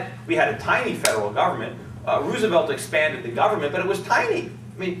this debt, we had a tiny federal government. Roosevelt expanded the government, but it was tiny.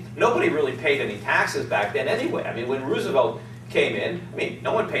 I mean, nobody really paid any taxes back then anyway. I mean, when Roosevelt came in,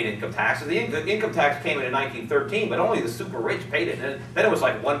 no one paid income taxes. The income tax came in 1913, but only the super rich paid it. And then it was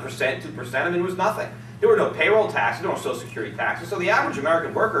like 1%, 2%. I mean, it was nothing. There were no payroll taxes, there were no Social Security taxes. So the average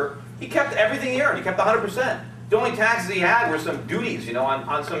American worker, he kept everything he earned. He kept 100%. The only taxes he had were some duties,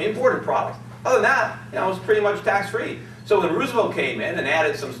 on some imported products. Other than that, it was pretty much tax-free. So when Roosevelt came in and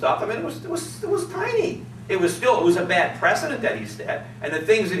added some stuff, it was tiny. It was a bad precedent that he set, and the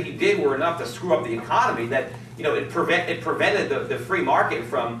things that he did were enough to screw up the economy that it prevented the free market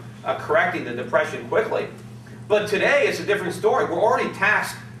from correcting the depression quickly. But today it's a different story. We're already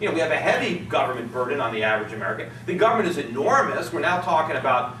taxed. We have a heavy government burden on the average American. The government is enormous. We're now talking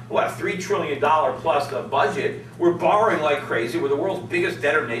about what, a $3 trillion plus budget. We're borrowing like crazy. We're the world's biggest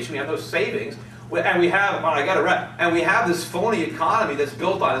debtor nation. We have no savings. And we have this phony economy that's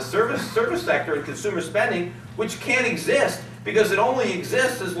built on a service sector and consumer spending, which can't exist because it only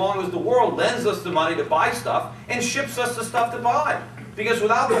exists as long as the world lends us the money to buy stuff and ships us the stuff to buy. Because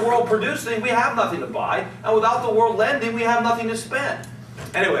without the world producing, we have nothing to buy, and without the world lending, we have nothing to spend.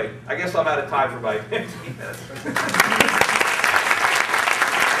 Anyway, I guess I'm out of time for my 15 minutes.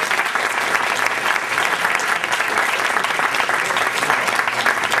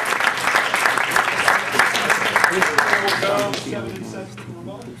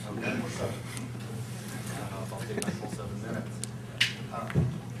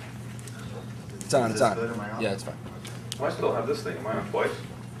 It's on, it's on. Good? Am I on? Yeah, it's fine. I still have this thing. Am I on twice?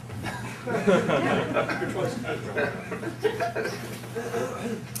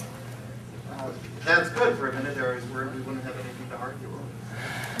 That's good. For a minute there, we wouldn't have anything to argue over.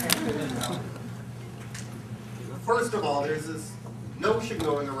 First of all, there's this notion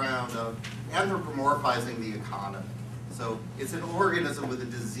going around of anthropomorphizing the economy. So it's an organism with a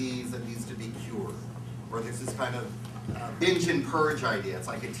disease that needs to be cured. Or there's this kind of binge and purge idea. It's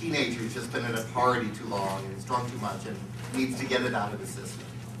like a teenager who's just been at a party too long and has drunk too much and needs to get it out of the system.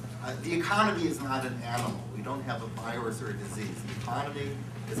 The economy is not an animal. We don't have a virus or a disease. The economy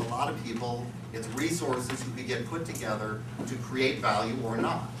is a lot of people. It's resources who can get put together to create value or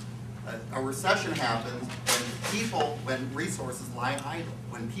not. A recession happens when resources lie idle,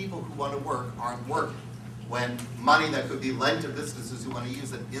 when people who want to work aren't working, when money that could be lent to businesses who want to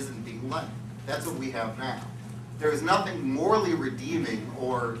use it isn't being lent. That's what we have now. There is nothing morally redeeming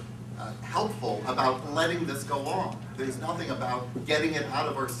or helpful about letting this go on. There's nothing about getting it out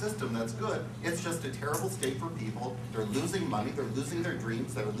of our system that's good. It's just a terrible state for people. They're losing money, they're losing their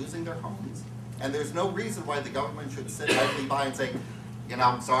dreams, they're losing their homes, and there's no reason why the government should sit idly by and say,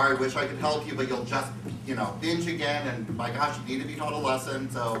 sorry, wish I could help you, but you'll just, binge again, and my gosh, you need to be taught a lesson,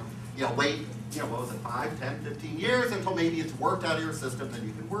 so, wait, what was it, 5, 10, 15 years until maybe it's worked out of your system, then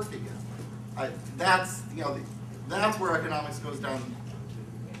you can work again. That's where economics goes down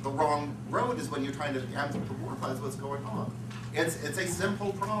the wrong road, is when you're trying to anthropomorphize what's going on. It's a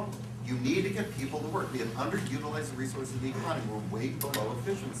simple problem. You need to get people to work. We have underutilized resources in the economy. We're way below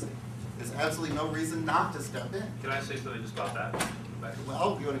efficiency. There's absolutely no reason not to step in. Can I say something just about that?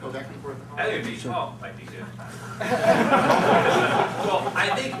 Well, you want to go back and forth? Might be good. Well, I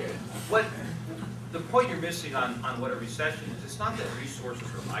think the point you're missing on what a recession is, it's not that resources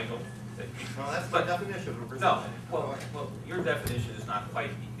are idle. Well, that's my definition of a recession. No, well, your definition is not quite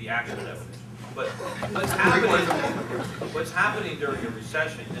the actual definition. But what's happening during a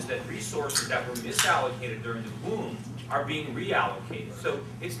recession is that resources that were misallocated during the boom are being reallocated. So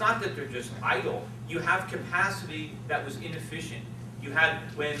it's not that they're just idle. You have capacity that was inefficient. You had,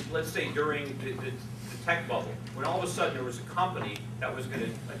 when, let's say, during the tech bubble, when all of a sudden there was a company that was going to,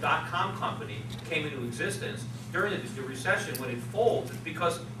 a dot-com company came into existence, during the recession, when it folds, it's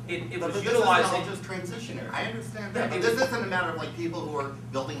because it was But utilizing... this is all just transitionary. I understand that. But this isn't a matter of like people who are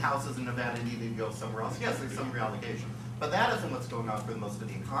building houses in Nevada needing to go somewhere else. Yes, there's some reallocation. But that isn't what's going on for most of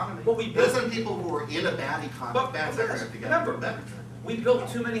the economy. Well, It isn't people who are in a bad economy, bad sector have to get remember, better. we built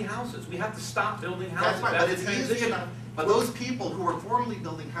too many houses. We have to stop building houses. That's right, but it's transition. easy enough. But those people who are formerly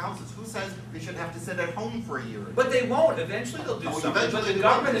building houses, who says they should have to sit at home for a year? But they won't. Eventually they'll do No, something. eventually But the they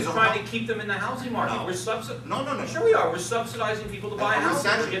government will. is They trying don't to keep them in the housing market. No. We're subsidizing. No. Sure we are. We're subsidizing people to buy A houses.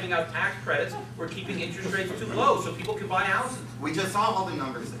 recession. We're giving out tax credits. We're keeping interest rates too low so people can buy houses. We just saw all the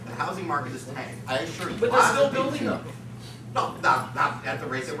numbers. The housing market is tanked. I assure you. But they're lots still of people- building them. No, not at the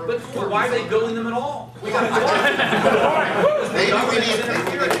rate that we're. But why are they building them at all? We got Maybe we need to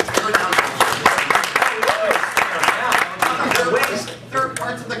tear down. There are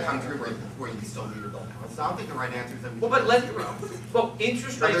parts of the country where you still need to build houses. I don't think the right answer is that we Well, but should-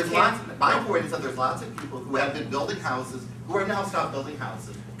 interest But rates there's can't. lots, my point is that there's lots of people who have been building houses, who have now stopped building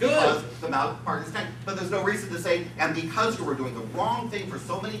houses. Good. Because the market is tanked. But there's no reason to say, and because you were doing the wrong thing for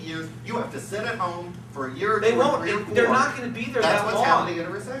so many years, you have to sit at home for a year or They two or won't. 3 or 4. They're not going to be there That's that what's long. happening in a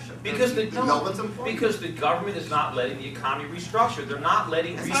recession. Because no one's employed. because the government is not letting the economy restructure. They're not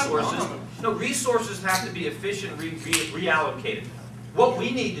letting It's not resources. wrong. No, resources have to be efficient, reallocated. What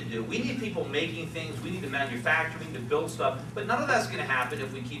we need to do, we need people making things, we need to manufacture, we need to build stuff, but none of that's going to happen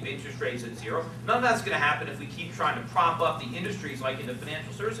if we keep interest rates at zero. None of that's going to happen if we keep trying to prop up the industries like in the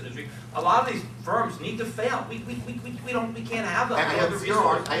financial service industry. A lot of these firms need to fail. We can't have them. I have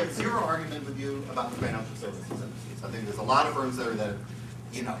zero argument with you about the financial services industries. I think there's a lot of firms there that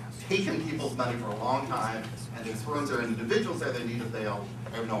have, taken people's money for a long time, and there's firms that are individuals there that need to fail.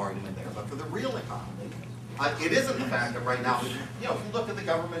 I have no argument there. But for the real economy, it isn't the fact that right now, if you look at the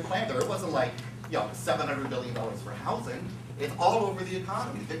government plan there, it wasn't like, $700 billion for housing. It's all over the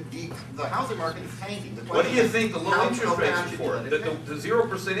economy. The housing market is tanking. The What do you question think the is, low how interest rates fast are you for? let it tank. The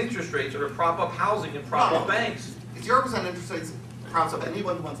 0% interest rates are to prop up housing and prop up banks. 0% interest rates props up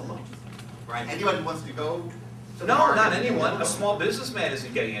anyone who wants a loan, right? Anyone who wants to go to the No, market not and get anyone. a A loan. small businessman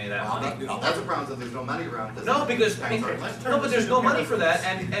isn't getting any of that money. That's a problem, that there's no money around. No, because, banks aren't lending. no, but there's no money for that,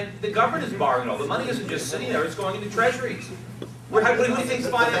 and the government is borrowing it all. The money isn't just sitting there, it's going into treasuries. What do you think's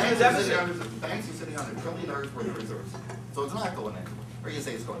financing the deficit? The banks are sitting on $1 trillion worth of reserves, so it's not going anywhere. Or you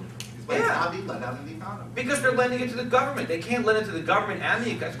say it's going to treasuries, but it's Yeah. not being lent out in the economy. Because they're lending it to the government. They can't lend it to the government and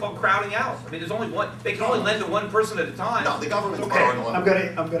the, it's called crowding out. I mean, there's only one, they can only lend to one person at a time. No, the government's Okay, borrowing a lot. I'm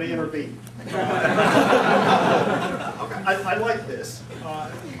gonna intervene. Okay. I like this.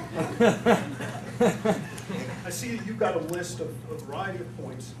 I see that you've got a list of a variety of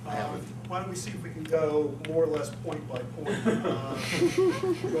points. Why don't we see if we can go more or less point by point?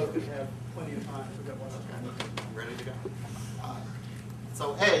 We both can have plenty of time. We've got lots of time. Ready to go?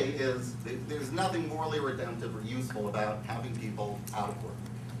 So A is, there's nothing morally redemptive or useful about having people out of work.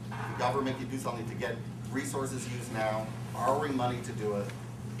 The government can do something to get resources used now, borrowing money to do it,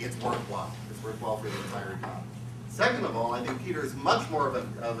 it's worthwhile. It's worthwhile for the entire economy. Second of all, I think Peter is much more of a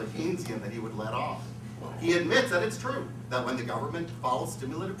Keynesian than he would let off. He admits that it's true, that when the government follows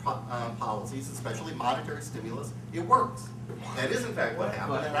stimulative policies, especially monetary stimulus, it works. That is in fact what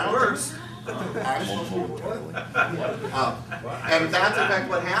happened. And I don't Works. Actually, and that's in fact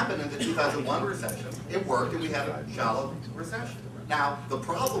what happened in the 2001 recession. It worked, and we had a shallow recession. Now, the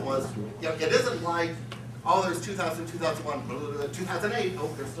problem was, it isn't like, oh, there's 2000, 2001, 2008, oh,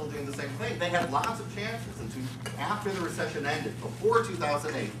 they're still doing the same thing. They had lots of chances after the recession ended, before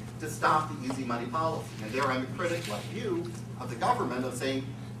 2008, to stop the easy money policy. And there I'm a critic, like you, of the government, of saying,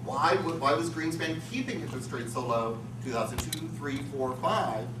 why was Greenspan keeping interest rates so low, 2002, 3, 4,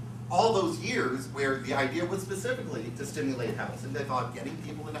 5, all those years where the idea was specifically to stimulate housing. They thought getting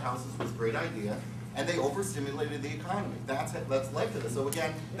people into houses was a great idea, and they overstimulated the economy. That's led to this. So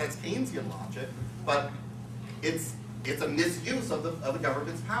again, that's Keynesian logic, but it's a misuse of the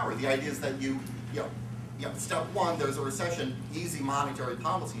government's power. The idea is that step one, there's a recession, easy monetary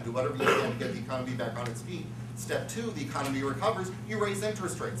policy, do whatever you can to get the economy back on its feet. Step two, the economy recovers, you raise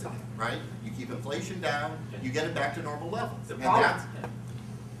interest rates again, right? You keep inflation down, you get it back to normal levels.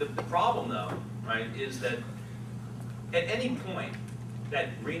 The problem, though, right, is that at any point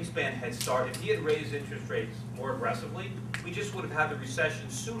that Greenspan had started, if he had raised interest rates more aggressively, we just would have had the recession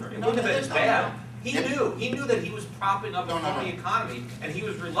sooner. It wouldn't have been as bad. He knew that he was propping up a No. phony economy, and he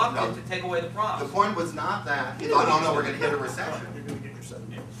was reluctant to take away the props. The point was not that he thought, oh no, we're going to hit a recession.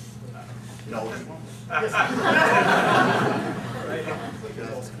 No.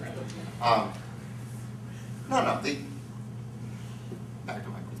 Back to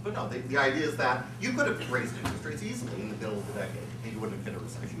my question. But no, the idea is that you could have raised interest rates easily in the middle of the decade, and you wouldn't have hit a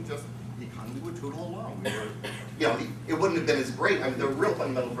recession. Just the economy would tootle along. It wouldn't have been as great. I mean, there were real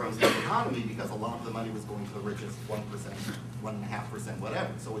fundamental problems in the economy because a lot of the money was going to the richest 1%, 1.5%,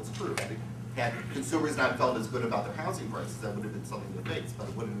 whatever. So it's true. Had consumers not felt as good about their housing prices, that would have been something to face, but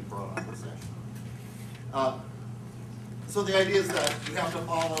it wouldn't have brought on a recession. So the idea is that you have to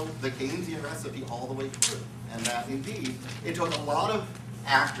follow the Keynesian recipe all the way through, and that indeed it took a lot of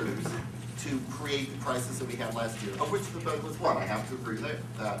actors to create the crisis that we had last year, of which the Fed was one. I have to agree there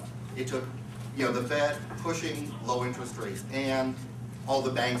that it took, the Fed pushing low interest rates and all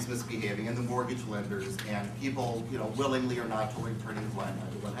the banks misbehaving and the mortgage lenders and people, willingly or not turning a blind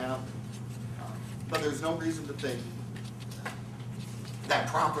eye to what happened. But there's no reason to think that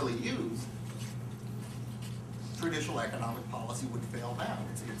properly used, traditional economic policy would fail now.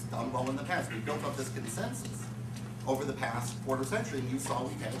 It's done well in the past. We built up this consensus over the past quarter century, and you saw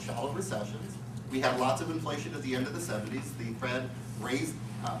we had shallow recessions. We had lots of inflation at the end of the 70s. The Fed raised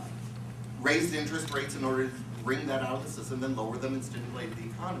interest rates in order to bring that out of the system, then lower them and stimulate the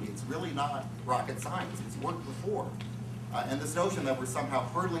economy. It's really not rocket science. It's worked before. And this notion that we're somehow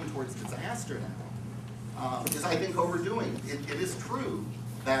hurtling towards disaster now is, I think, overdoing it. It is true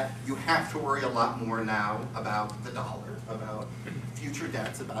that you have to worry a lot more now about the dollar, about future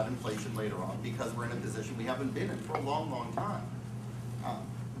debts, about inflation later on, because we're in a position we haven't been in for a long, long time.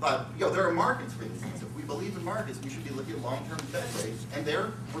 But there are markets, for instance. If we believe in markets, we should be looking at long-term Fed rates, and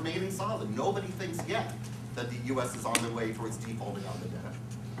they're remaining solid. Nobody thinks yet that the U.S. is on the way towards defaulting on the debt.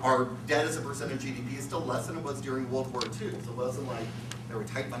 Our debt as a percent of GDP is still less than it was during World War II. So it wasn't like there were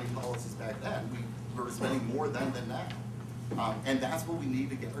tight money policies back then. We were spending more then than now. And that's what we need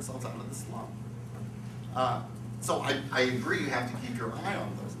to get ourselves out of the slump. So I agree you have to keep your eye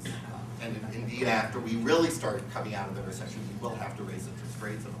on those. And indeed, after we really start coming out of the recession, we will have to raise interest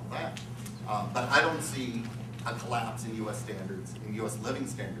rates and all that. But I don't see a collapse in U.S. standards, in U.S. living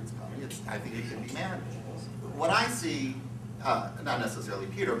standards coming. I think it can be managed. What I see, not necessarily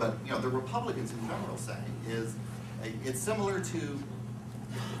Peter, but the Republicans in general saying is, it's similar to,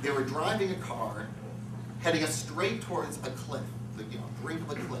 they were driving a car heading us straight towards a cliff, the brink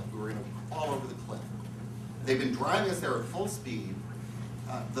of a cliff. We were going to fall over the cliff. They've been driving us there at full speed.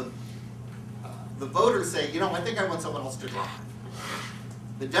 The voters say, I think I want someone else to drive.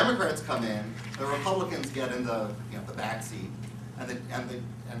 The Democrats come in, the Republicans get in the back seat, and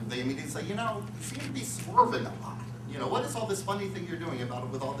they immediately say, you seem to be swerving a lot. What is all this funny thing you're doing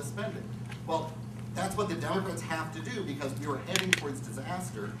with all this spending? Well, that's what the Democrats have to do because we were heading towards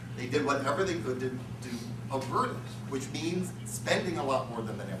disaster. They did whatever they could to avert it, which means spending a lot more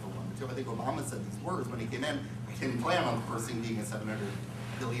than they ever wanted to. I think Obama said these words when he came in. I didn't plan on the first thing being a $700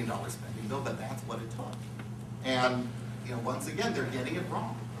 billion spending bill, but that's what it took. And once again, they're getting it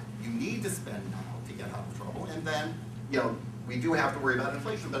wrong. You need to spend now to get out of trouble, and then we do have to worry about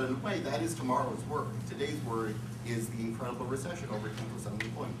inflation, but in a way, that is tomorrow's worry. Today's worry is the incredible recession, over 10%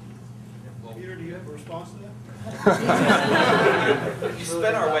 unemployment. Well, Peter, do you have a response to that? If you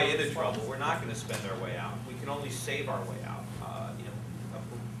spend our way into trouble, we're not going to spend our way out. We can only save our way out.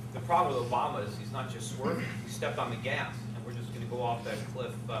 The problem with Obama is he's not just swerving, he stepped on the gas, and we're just going to go off that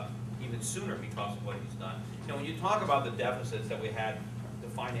cliff even sooner because of what he's done. When you talk about the deficits that we had to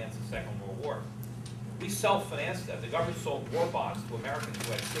finance the Second World War, we self-financed that. The government sold war bonds to Americans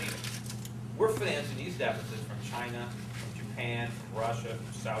who had savings. We're financing these deficits from China, from Japan, from Russia,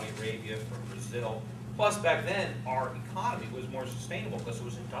 from Saudi Arabia, from Brazil. Plus, back then, our economy was more sustainable because it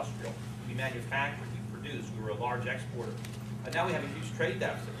was industrial. We manufactured, we produced, we were a large exporter. And now we have a huge trade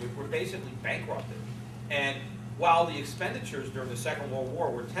deficit. We're basically bankrupted. And while the expenditures during the Second World War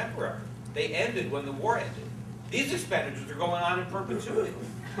were temporary, they ended when the war ended. These expenditures are going on in perpetuity.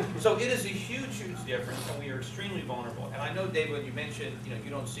 So it is a huge, huge difference, and we are extremely vulnerable. And I know, David, when you mentioned, you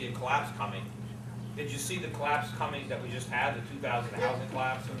don't see a collapse coming. Did you see the collapse coming that we just had, the 2000 housing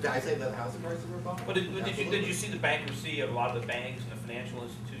collapse? Did I say that housing prices were falling? But did you see the bankruptcy of a lot of the banks and the financial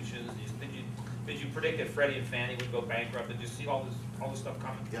institutions? Did you predict that Freddie and Fannie would go bankrupt? Did you see all this stuff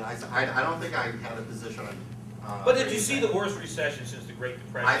coming? Yeah, I don't think I had a position on. But did you see the worst recession since the Great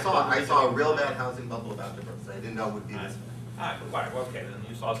Depression? I saw a real bad housing bubble about to burst. I didn't know it would be this bad. All right, well, okay, then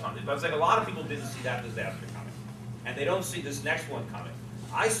you saw something. But it's like a lot of people didn't see that disaster coming. And they don't see this next one coming.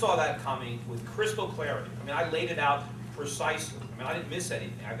 I saw that coming with crystal clarity. I mean, I laid it out precisely. I mean, I didn't miss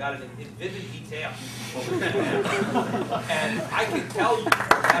anything. I got it in vivid detail. And I can tell you from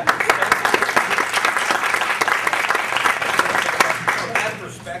that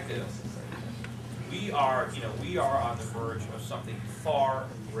perspective, we are on the verge of something far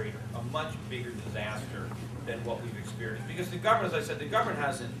greater, a much bigger disaster than what we've experienced. Because the government, as I said, the government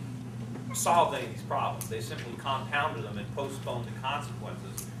hasn't solved any of these problems. They simply compounded them and postponed the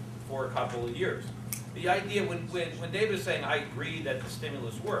consequences for a couple of years. The idea, when David is saying, I agree that the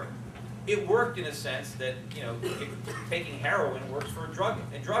stimulus worked, it worked in a sense that, taking heroin works for a drug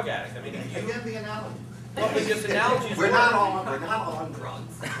addict. I mean, if you, Again, the analogy. well, because analogies We're work. not on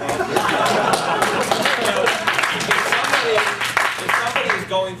drugs. If somebody is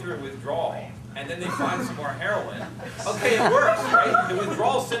going through withdrawal and then they find some more heroin, okay, it works, right? The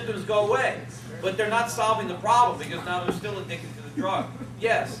withdrawal symptoms go away, but they're not solving the problem because now they're still addicted to the drug.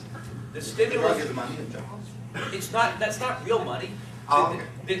 Yes, the The drug stimulus. is money and jobs. It's not. That's not real money. Oh,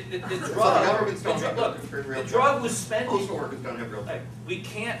 okay. The So drug. the government's don't have Look, real the drug jobs. was spending. Postal workers don't have real jobs. Hey, we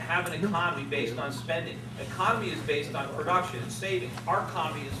can't have an economy based on spending. Economy is based on production and saving. Our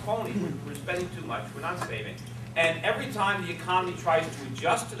economy is phony. We're spending too much. We're not saving. And every time the economy tries to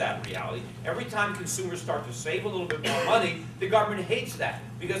adjust to that reality, every time consumers start to save a little bit more money, the government hates that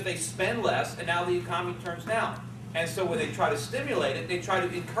because they spend less and now the economy turns down. And so when they try to stimulate it, they try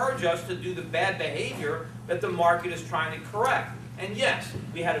to encourage us to do the bad behavior that the market is trying to correct. And yes,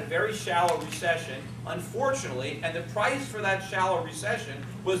 we had a very shallow recession, unfortunately, and the price for that shallow recession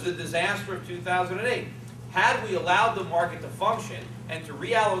was the disaster of 2008. Had we allowed the market to function and to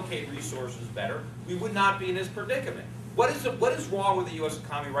reallocate resources better, we would not be in this predicament. What is wrong with the U.S.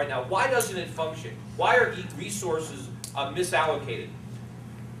 economy right now? Why doesn't it function? Why are resources misallocated?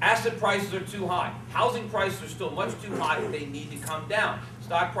 Asset prices are too high. Housing prices are still much too high. They need to come down.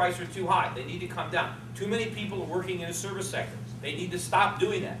 Stock prices are too high. They need to come down. Too many people are working in the service sector. They need to stop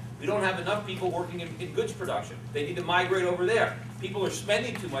doing that. We don't have enough people working in goods production. They need to migrate over there. People are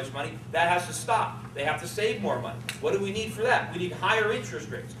spending too much money. That has to stop. They have to save more money. What do we need for that? We need higher interest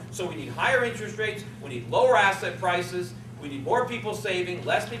rates. So we need higher interest rates. We need lower asset prices. We need more people saving,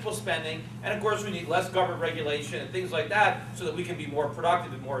 less people spending, and of course we need less government regulation and things like that so that we can be more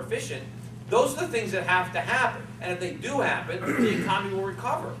productive and more efficient. Those are the things that have to happen. And if they do happen, the economy will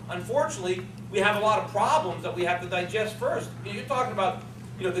recover. Unfortunately, we have a lot of problems that we have to digest first. You're talking about,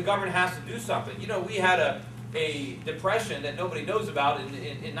 the government has to do something. We had a depression that nobody knows about in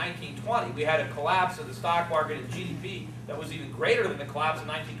 1920. We had a collapse of the stock market and GDP that was even greater than the collapse in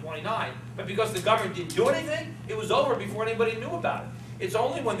 1929. But because the government didn't do anything, it was over before anybody knew about it. It's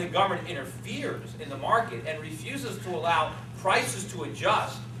only when the government interferes in the market and refuses to allow prices to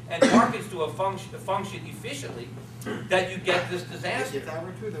adjust and markets to function efficiently that you get this disaster. If that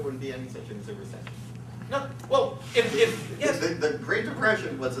were true, there wouldn't be any such thing as a recession. No, well, yes. The Great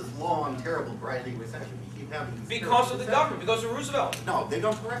Depression was this long, terrible, grinding recession. We keep having these Because of the terrible government, because of Roosevelt. No, they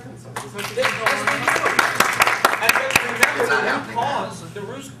don't correct themselves. And remember,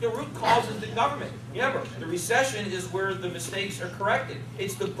 the root cause is the government. Remember, the recession is where the mistakes are corrected.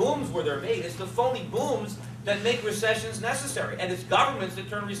 It's the booms where they're made. It's the phony booms that make recessions necessary. And it's governments that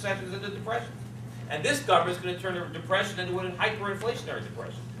turn recessions into depressions. And this government is going to turn a depression into a hyperinflationary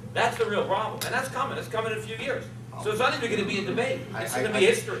depression. That's the real problem. And that's coming. It's coming in a few years. So it's not even going to be a debate. It's going to be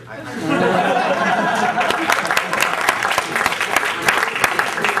history.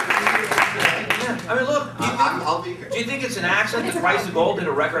 I mean, look, do you think it's an accident the price of gold hit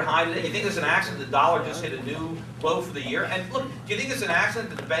a record high today? Do you think it's an accident the dollar just hit a new low for the year? And look, do you think it's an accident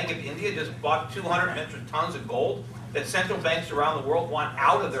that the Bank of India just bought 200 metric tons of gold that central banks around the world want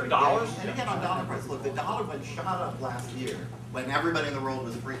out of their dollars? And again, on dollar price, look, the dollar went shot up last year when everybody in the world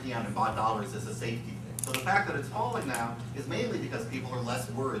was freaking out and bought dollars as a safety thing. So the fact that it's falling now is mainly because people are less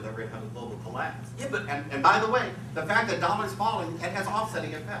worried that we're going to have a global collapse. Yeah, but and by the way, the fact that dollar's falling, it has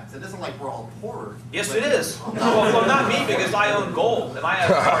offsetting effects. It isn't like we're all poorer. yes, it is. Well, not me because I own gold and I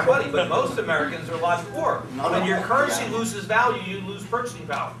have hard money, but most Americans are a lot poorer. When your currency loses value, you lose purchasing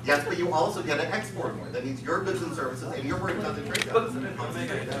power. Yes, but you also get to export more. That means your goods and services, and you're working on the trade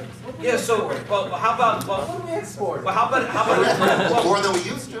deficit. Yeah. So, well, how about What do we export? how about More than we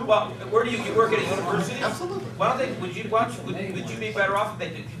used to. well, where do you work at a university? Absolutely. Why don't they? Would you be better off if they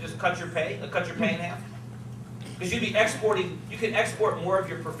did, you just cut your pay in half? Because you'd be exporting. You can export more of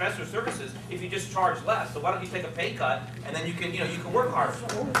your professor services if you just charge less. So why don't you take a pay cut and then you can work harder.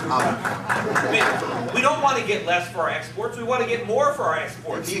 I mean, we don't want to get less for our exports. We want to get more for our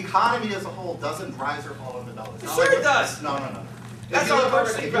exports. The economy as a whole doesn't rise or fall on the dollar. Sure it does. No. That's our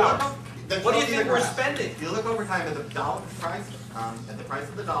purchasing power. What do you think we're spending? If you look over time at the dollar price, at the price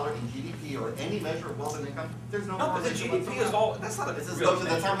of the dollar in GDP or any measure of wealth and income, there's no No, more but the GDP is all, that's not a This is real so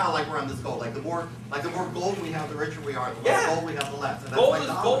measure. somehow like we're on this gold. Like the more gold we have, the richer we are. The less Yeah. gold we have, the less. And that's Gold like is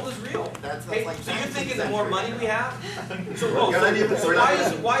dollars. real. That's Hey, like so you're 19th thinking the more century. money we have? So, We're not even- we're not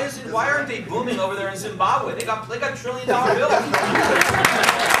even- why aren't they booming over there in Zimbabwe? They got $1 trillion bills.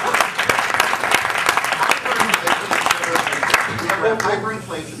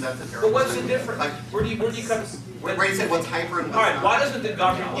 Hyperinflation, that's a terrible But what's the thing. difference? Like, Where do you cut? where do you say what's hyper and what's All right, not? why doesn't the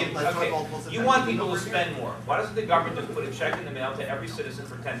government give, Let's talk okay, about what's you want effective people to over spend more. Why doesn't the government just put a check in the mail to every citizen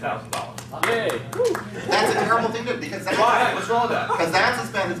for $10,000? That's a terrible thing to do because that's Why? What's wrong with that? because that's as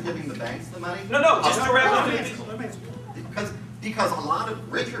bad as giving the banks the money. No, just directly to people. Because a lot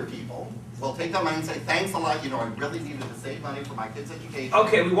of richer people will take that money and say, thanks a lot, you know, I really needed to save money for my kids' education.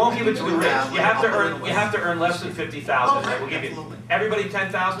 Okay, we won't give it to the rich. Yeah, You have to I'll put it earn, away. you have to earn less than 50,000. Oh, right, We'll give you, absolutely. everybody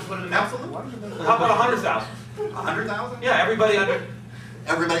 10,000, put it in the mail. Absolutely. How about 100,000? 100,000? Yeah, everybody under,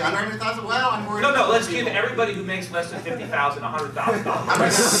 Everybody under 100,000? Well, I'm worried. no, about let's people. give everybody who makes less than 50,000 $100,000.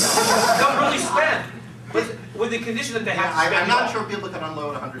 $100,000. Don't really spend. With the condition that they have to Yeah, spend. I'm not sure people can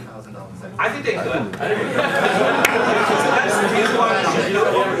unload $100,000. I think they could. That's the reason why I should do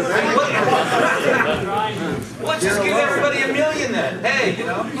it. Let's just give everybody $1 million then. Hey, you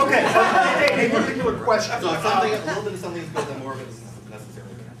know? Okay, a particular question. So something, a little bit of something is good, then more of it is necessary.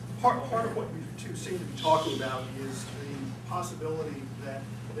 Part of what we two seem to be talking about is the possibility that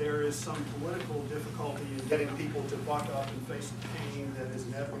there is some political difficulty in getting people to buck up and face the pain that is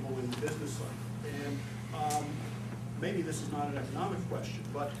inevitable in the business cycle. And maybe this is not an economic question,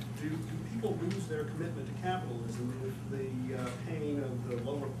 but do people lose their commitment to capitalism if the pain of the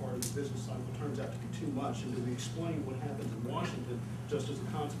lower part of the business cycle turns out to be too much? And do we explain what happens in Washington just as a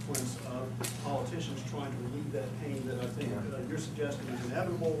consequence of politicians trying to relieve that pain that I think you're suggesting is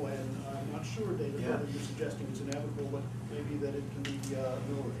inevitable, and I'm not sure, David, whether you're suggesting it's inevitable, but maybe that it can be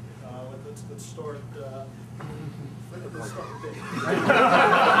ameliorated. Let's start. Let's start with David.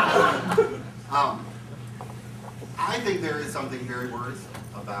 I think there is something very worse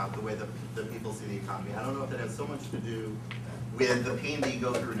about the way that people see the economy. I don't know if it has so much to do with the pain that you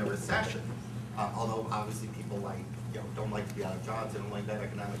go through in a recession, although obviously people don't like to be out of jobs, they don't like bad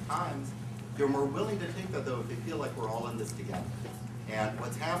economic times. They're more willing to take that though if they feel like we're all in this together. And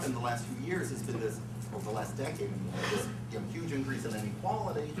what's happened the last few years has been this, over the last decade, this huge increase in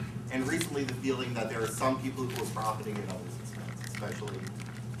inequality, and recently the feeling that there are some people who are profiting at others' expense, especially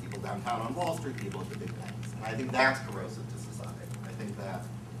people downtown on Wall Street, people at the big banks. And I think that's corrosive to society. I think that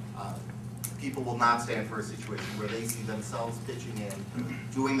people will not stand for a situation where they see themselves pitching in,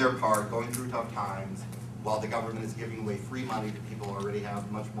 doing their part, going through tough times, while the government is giving away free money to people who already have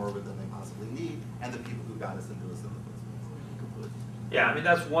much more of it than they possibly need, and the people who got us into this in the first place. Yeah, I mean,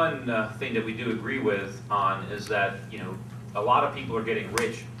 that's one thing that we do agree with on is that, you know, a lot of people are getting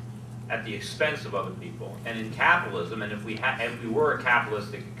rich at the expense of other people. And in capitalism, and if we were a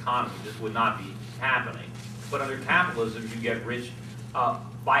capitalistic economy, this would not be happening. But under capitalism, you get rich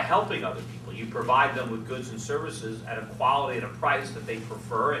by helping other people. You provide them with goods and services at a quality and a price that they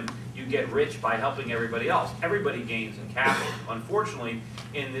prefer, and you get rich by helping everybody else. Everybody gains in capitalism. Unfortunately,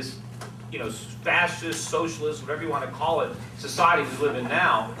 in this, you know, fascist, socialist, whatever you want to call it, society we live in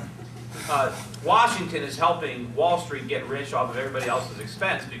now, Washington is helping Wall Street get rich off of everybody else's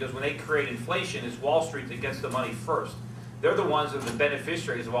expense, because when they create inflation, it's Wall Street that gets the money first. They're the ones that are the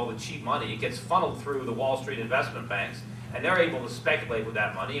beneficiaries of all the cheap money. It gets funneled through the Wall Street investment banks, and they're able to speculate with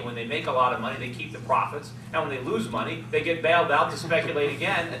that money. And when they make a lot of money, they keep the profits. And when they lose money, they get bailed out to speculate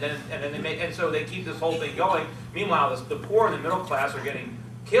again, and so they keep this whole thing going. Meanwhile, the poor and the middle class are getting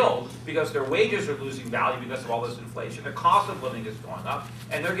killed because their wages are losing value because of all this inflation. Their cost of living is going up,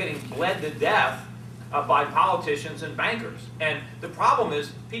 and they're getting bled to death by politicians and bankers. And the problem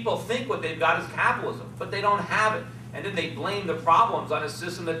is, people think what they've got is capitalism, but they don't have it. And then they blame the problems on a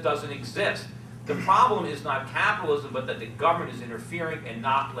system that doesn't exist. The problem is not capitalism, but that the government is interfering and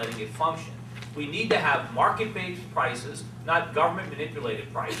not letting it function. We need to have market-based prices, not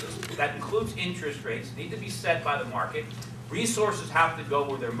government-manipulated prices. That includes interest rates, need to be set by the market. Resources have to go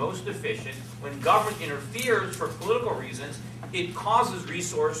where they're most efficient. When government interferes for political reasons, it causes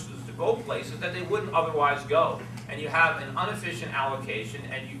resources to go places that they wouldn't otherwise go. And you have an inefficient allocation,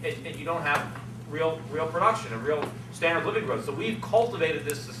 and you don't have real production, a real standard of living growth. So we've cultivated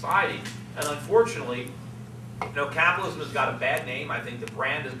this society, and unfortunately, you know, capitalism has got a bad name. I think the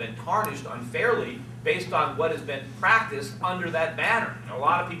brand has been tarnished unfairly based on what has been practiced under that banner. You know, a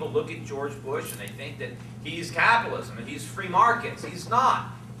lot of people look at George Bush and they think that he's capitalism and he's free markets. He's not.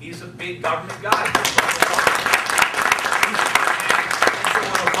 He's a big government guy. And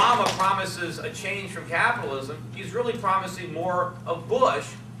so when Obama promises a change from capitalism, he's really promising more of Bush,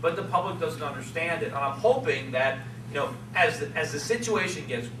 but the public doesn't understand it. And I'm hoping that, as the situation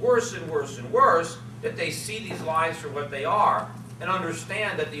gets worse and worse and worse, that they see these lies for what they are and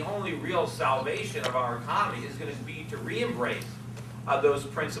understand that the only real salvation of our economy is going to be to re-embrace those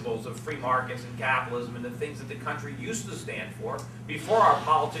principles of free markets and capitalism and the things that the country used to stand for before our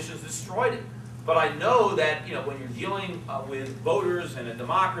politicians destroyed it. But I know that when you're dealing with voters and a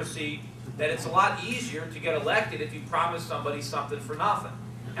democracy, that it's a lot easier to get elected if you promise somebody something for nothing.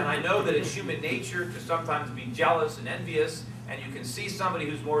 And I know that it's human nature to sometimes be jealous and envious, and you can see somebody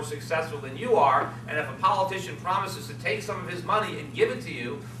who's more successful than you are, and if a politician promises to take some of his money and give it to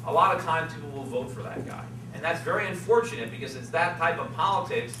you, a lot of times people will vote for that guy. And that's very unfortunate, because it's that type of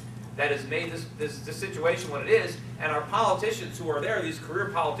politics that has made this situation what it is, and our politicians who are there, these career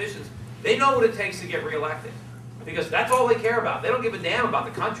politicians, they know what it takes to get reelected, because that's all they care about. They don't give a damn about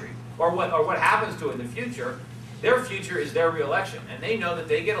the country or what happens to it in the future. Their future is their reelection, and they know that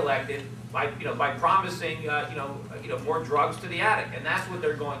they get elected by promising more drugs to the addict, and that's what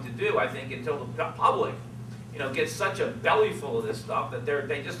they're going to do, I think, until the public gets such a belly full of this stuff that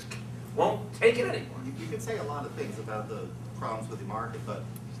they just won't take it anymore. You can say a lot of things about the problems with the market, but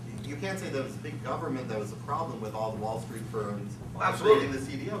you can't say there was a big government that was a problem with all the Wall Street firms creating the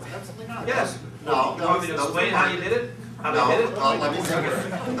CDOs. Absolutely not. Yes. No. You want me to explain how you did it? How they did it? Well, let me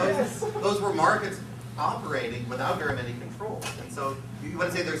say those were markets operating without very many controls. And so you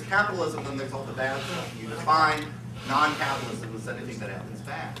want to say there's capitalism, then there's all the bad stuff. You define non-capitalism as anything that happens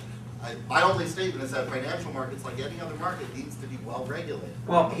bad. My only statement is that financial markets, like any other market, needs to be well regulated.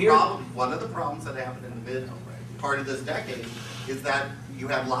 Well, one of the problems that happened in the mid part of this decade is that you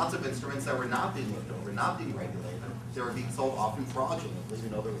have lots of instruments that were not being looked over, not being regulated. They were being sold often fraudulently.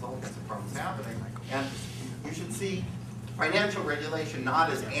 There was all kinds of problems happening. And you should see financial regulation not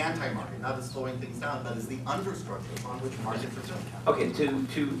as anti-market, not as slowing things down, but as the understructure upon which markets are built. Okay,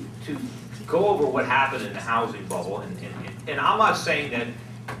 to go over what happened in the housing bubble, and I'm not saying that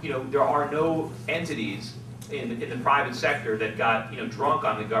there are no entities in the private sector that got drunk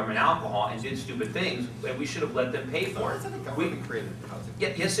on the government alcohol and did stupid things, and we should have let them pay for it. So the government created housing.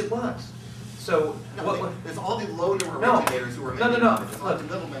 Yes, it was. So there's all the loaner originators who were making money. There's all the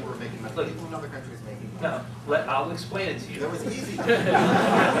middlemen who were making money. People in other countries making money. I'll explain it to you. That was easy. All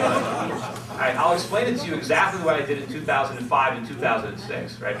right, I'll explain it to you exactly what I did in 2005 and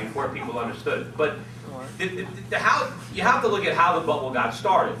 2006, right, before people understood it. But you have to look at how the bubble got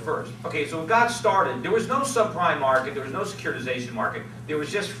started first. Okay, so it got started, there was no subprime market, there was no securitization market, there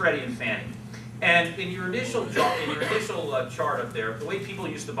was just Freddie and Fannie. And in your initial chart up there, the way people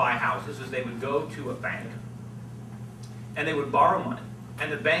used to buy houses is they would go to a bank, and they would borrow money,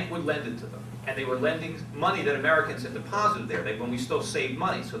 and the bank would lend it to them. And they were lending money that Americans had deposited there, when we still saved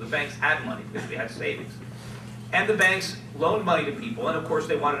money, so the banks had money because we had savings. And the banks loaned money to people, and of course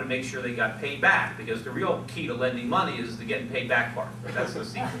they wanted to make sure they got paid back, because the real key to lending money is the getting paid back part. Right? That's the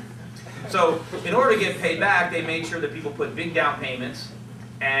secret. So in order to get paid back, they made sure that people put big down payments,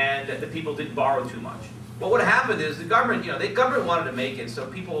 and that the people didn't borrow too much. Well, what happened is the government, the government wanted to make it so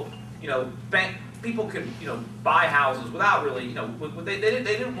people, people could, buy houses without really, they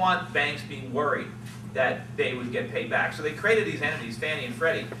didn't want banks being worried that they would get paid back. So they created these entities, Fannie and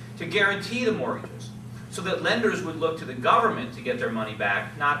Freddie, to guarantee the mortgages, so that lenders would look to the government to get their money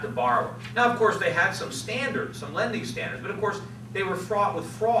back, not the borrower. Now, of course, they had some standards, some lending standards, but of course, they were fraught with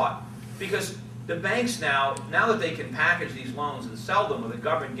fraud, because the banks now that they can package these loans and sell them with a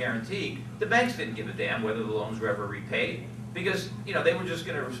government guarantee, the banks didn't give a damn whether the loans were ever repaid, because they were just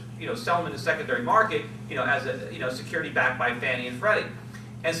going to sell them in the secondary market, as a security backed by Fannie and Freddie.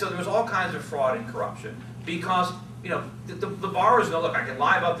 And so there was all kinds of fraud and corruption, because the borrowers know, look, I can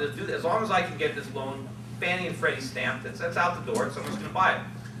lie about this, do this, as long as I can get this loan Fannie and Freddie stamped, that's out the door, and someone's going to buy it.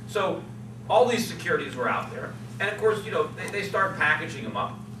 So all these securities were out there, and of course, they started packaging them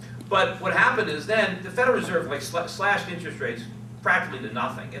up. But what happened is then the Federal Reserve slashed interest rates practically to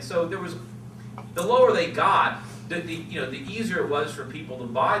nothing, and so there was, the lower they got, the easier it was for people to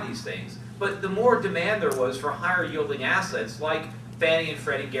buy these things. But the more demand there was for higher yielding assets like Fannie and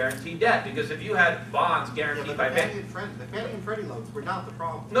Freddie guaranteed debt, because if you had bonds guaranteed by banks, the Fannie and Freddie loans were not the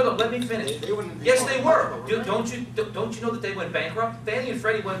problem. No, let me finish. Yes, they were. Don't you know that they went bankrupt? Fannie and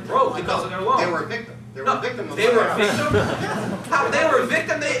Freddie went broke because of their loans. They were a victim. They were a victim of They were a victim? How? They were a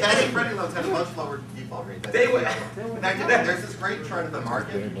victim? Fannie and Freddie loans had a much lower default rate. They were. There's this great chart of the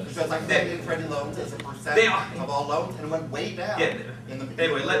market that shows like Fannie and Freddie loans as a percent of all loans, and it went way down. Yeah. In the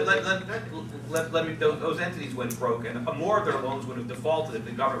Anyway, let me. Those entities went broke, and more of their loans would have defaulted if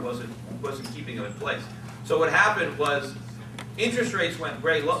the government wasn't keeping them in place. So what happened was, interest rates went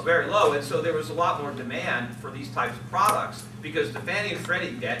very low, and so there was a lot more demand for these types of products because the Fannie and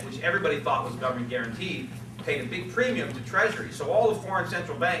Freddie debt, which everybody thought was government guaranteed, paid a big premium to Treasury. So all the foreign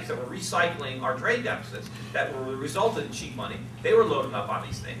central banks that were recycling our trade deficits that were resulted in cheap money, they were loading up on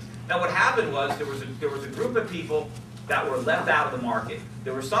these things. Now what happened was there was a group of people that were left out of the market.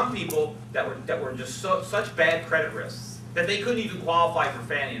 There were some people that were just such bad credit risks that they couldn't even qualify for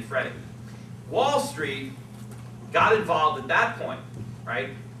Fannie and Freddie. Wall Street got involved at that point, right?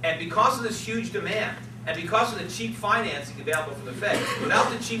 And because of this huge demand, and because of the cheap financing available from the Fed, without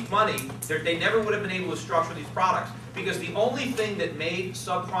the cheap money, they never would have been able to structure these products. Because the only thing that made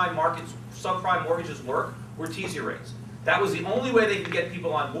subprime mortgages work were teaser rates. That was the only way they could get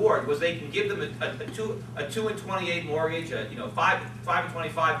people on board, was they can give them a 2 and 28 mortgage, 5 and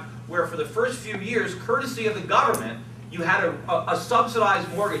 25, where for the first few years, courtesy of the government, you had a subsidized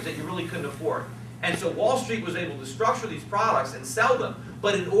mortgage that you really couldn't afford. And so Wall Street was able to structure these products and sell them.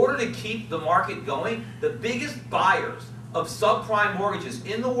 But in order to keep the market going, the biggest buyers of subprime mortgages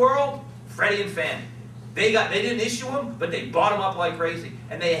in the world, Freddie and Fannie. They didn't issue them, but they bought them up like crazy.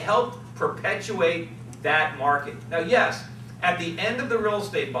 And they helped perpetuate that market. Now yes, at the end of the real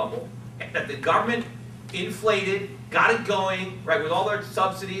estate bubble, that the government inflated, got it going, right, with all their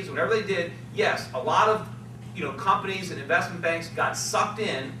subsidies, whatever they did, yes, a lot of companies and investment banks got sucked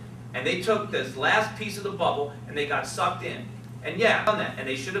in, and they took this last piece of the bubble and they got sucked in. And yeah, done that. And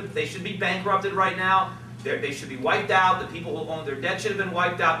they should be bankrupted right now. They should be wiped out. The people who owned their debt should have been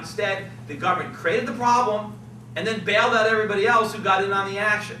wiped out instead. The government created the problem and then bailed out everybody else who got in on the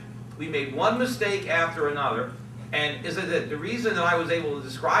action. We made one mistake after another. And is it the reason that I was able to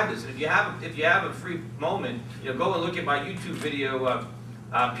describe this? And if you have a free moment, go and look at my YouTube video,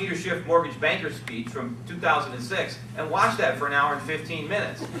 Peter Schiff mortgage banker speech from 2006, and watch that for 1 hour and 15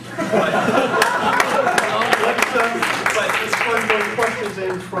 minutes. But Let's find more questions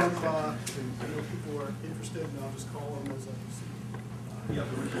in from, I know people are interested, and I'll just call them as I see.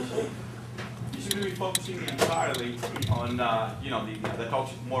 You seem to be focusing entirely on the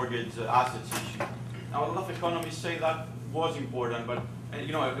toxic mortgage assets issue. Now, a lot of economists say that was important, but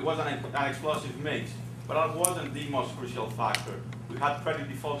it was an explosive mix, but that wasn't the most crucial factor. We had credit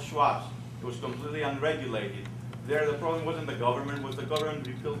default swaps. It was completely unregulated. There, the problem wasn't the government. Was the government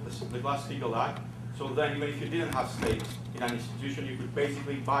repealed the Glass-Steagall Act? So then, even if you didn't have stakes in an institution, you could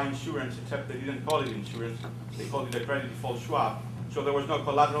basically buy insurance, except they didn't call it insurance. They called it a credit default swap. So there was no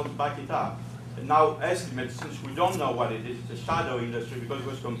collateral to back it up. And now, estimates, since we don't know what it is, it's a shadow industry because it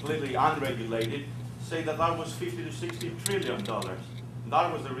was completely unregulated, say that that was $50 to $60 trillion.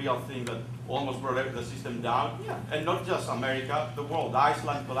 That was the real thing that almost brought the system down. Yeah. And not just America, the world.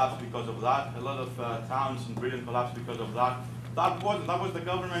 Iceland collapsed because of that. A lot of towns in Britain collapsed because of that. That was the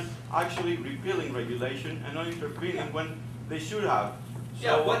government actually repealing regulation and not intervening when they should have.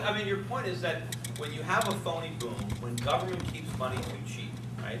 So, yeah, your point is that when you have a phony boom, when government keeps money too cheap,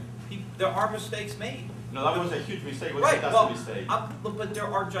 right? There are mistakes made. No, that was a huge mistake. Right. That's a mistake. But there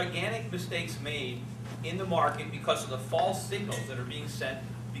are gigantic mistakes made in the market because of the false signals that are being sent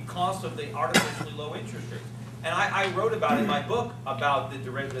because of the artificially low interest rates. And I wrote about in my book about the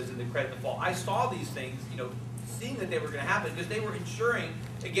derivatives and the credit default. I saw these things, seeing that they were going to happen because they were insuring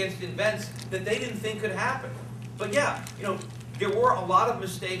against events that they didn't think could happen. But yeah, there were a lot of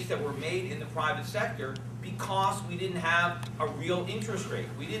mistakes that were made in the private sector because we didn't have a real interest rate.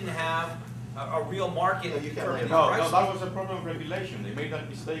 We didn't have a real market. No, that was a problem of regulation. They made that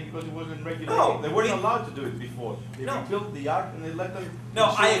mistake because it wasn't regulated. No, they weren't allowed to do it before. They rebuilt the act and they let them.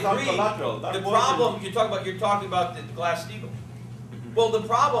 No, I agree. Collateral. The problem you're talking about the Glass-Steagall. Well, the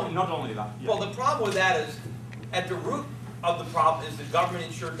problem. Not only that. Yeah. Well, the problem with that is, at the root of the problem is the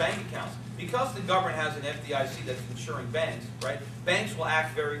government-insured bank accounts. Because the government has an FDIC that's insuring banks, right? Banks will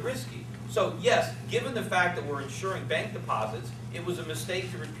act very risky. So yes, given the fact that we're insuring bank deposits, it was a mistake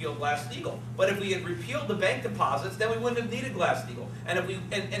to repeal Glass-Steagall. But if we had repealed the bank deposits, then we wouldn't have needed Glass-Steagall. And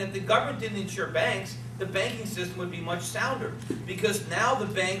if the government didn't insure banks, the banking system would be much sounder. Because now the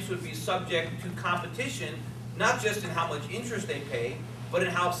banks would be subject to competition, not just in how much interest they pay, but in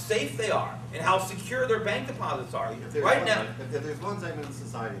how safe they are and how secure their bank deposits are. Right now, if there's one segment of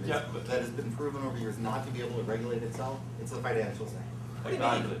society that has been proven over years not to be able to regulate itself, it's the financial sector. What do you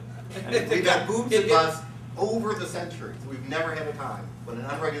mean? We've had booms and busts over the centuries. We've never had a time when an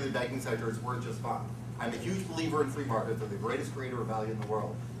unregulated banking sector has worked just fine. I'm a huge believer in free markets. They're the greatest creator of value in the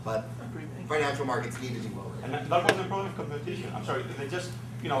world. But financial markets need to be lower. And that was a problem of competition. I'm sorry, they just,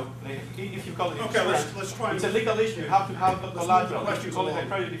 if you call it insurance, let's try. It's a legal issue. You have to have the collateral. If you call it a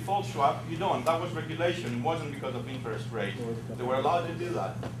credit default swap, you don't. That was regulation. It wasn't because of interest rates. They were allowed to do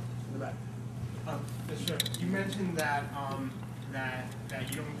that. In the back. Mr. Schiff, you mentioned that that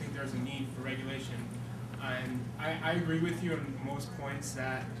you don't think there's a need for regulation. And I agree with you on most points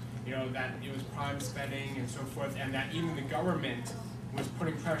that, that it was prime spending and so forth, and that even the government was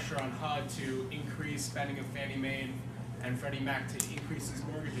putting pressure on HUD to increase spending of Fannie Mae and Freddie Mac to increase these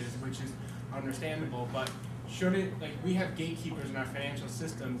mortgages, which is understandable. But should it, we have gatekeepers in our financial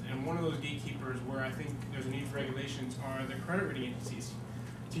systems, and one of those gatekeepers where I think there's a need for regulations are the credit rating agencies.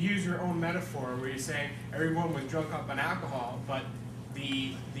 To use your own metaphor, where you're saying everyone was drunk up on alcohol, but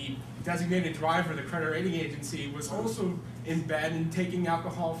the designated driver, the credit rating agency, was also in bed and taking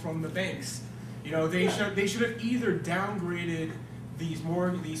alcohol from the banks. They should have either downgraded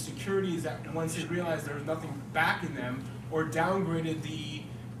these securities that once they realized there was nothing backing them, or downgraded the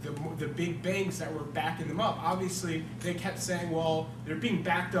big banks that were backing them up. Obviously, they kept saying, well, they're being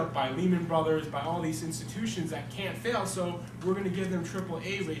backed up by Lehman Brothers, by all these institutions that can't fail, so we're going to give them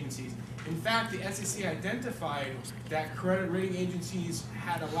AAA agencies. In fact, the SEC identified that credit rating agencies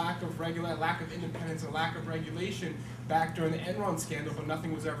had a lack of independence, a lack of regulation back during the Enron scandal, but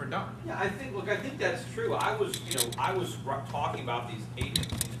nothing was ever done. Yeah, I think that's true. I was talking about these agencies,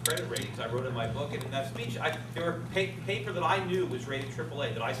 these credit ratings. I wrote in my book and in that speech, there were paper that I knew was rated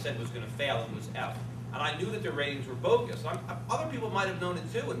AAA that I said was going to fail and was F. And I knew that their ratings were bogus. Other people might have known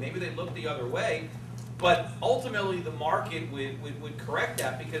it too, and maybe they looked the other way. But ultimately, the market would correct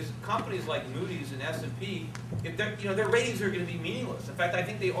that, because companies like Moody's and S&P, if their ratings are going to be meaningless. In fact, I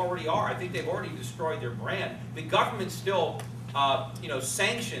think they already are. I think they've already destroyed their brand. The government still,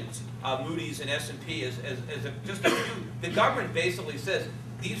 sanctions Moody's and S&P as just a few. The government basically says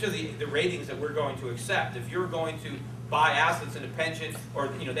these are the ratings that we're going to accept. If you're going to buy assets in a pension, or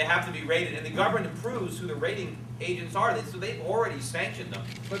they have to be rated, and the government approves who the rating agents are, so they've already sanctioned them.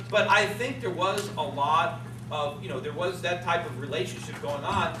 But I think there was a lot of, there was that type of relationship going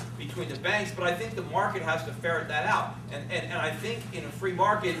on between the banks, but I think the market has to ferret that out. And I think in a free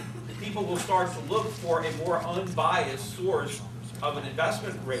market, people will start to look for a more unbiased source of an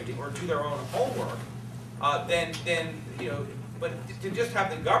investment rating, or do their own homework, than but to just have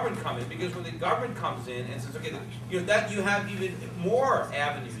the government come in, because when the government comes in and says, okay, that you have even more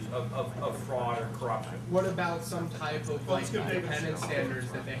avenues of fraud or corruption. What about some type of independent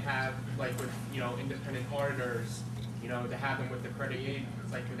standards that they have, with independent auditors, to have them with the credit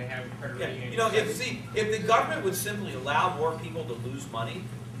agents, like when they have credit rating agents? If the government would simply allow more people to lose money,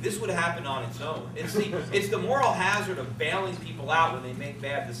 this would happen on its own. It's the moral hazard of bailing people out when they make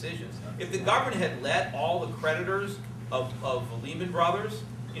bad decisions. If the government had let all the creditors of Lehman Brothers,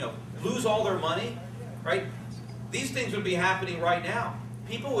 lose all their money, right? These things would be happening right now.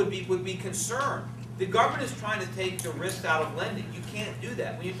 People would be concerned. The government is trying to take the risk out of lending. You can't do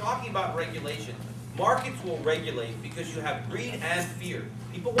that. When you're talking about regulation, markets will regulate because you have greed and fear.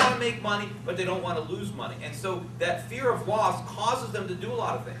 People want to make money, but they don't want to lose money. And so that fear of loss causes them to do a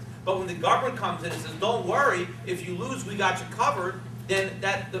lot of things. But when the government comes in and says, don't worry, if you lose, we got you covered, then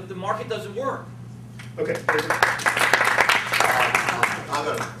the market doesn't work. Okay. I'll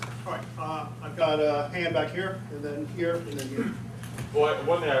go. All right. I've got a hand back here, and then here, and then here. Well,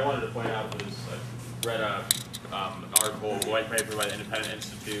 one thing I wanted to point out was I read an article, a white paper by the Independent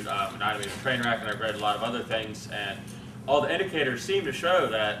Institute, Anatomy of a Train Wreck, and I've read a lot of other things, and all the indicators seem to show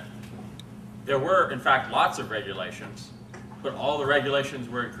that there were, in fact, lots of regulations, but all the regulations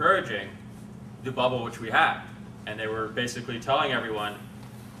were encouraging the bubble which we had. And they were basically telling everyone,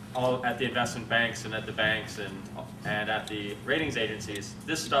 all at the investment banks and at the banks and at the ratings agencies,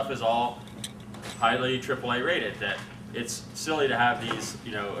 this stuff is all highly AAA rated, that it's silly to have these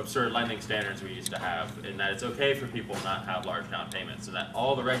absurd lending standards we used to have, and that it's okay for people not to have large down payments, and that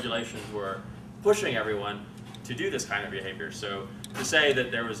all the regulations were pushing everyone to do this kind of behavior. So to say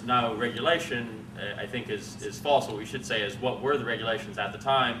that there was no regulation, I think is false. What we should say is, what were the regulations at the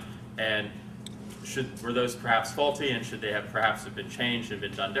time, and were those perhaps faulty, and should they have perhaps been changed and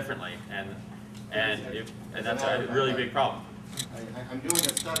been done differently? And that's a really big problem. I'm doing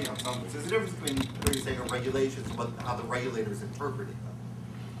a study on something. There's a difference between what you're saying are regulations and how the regulators interpreted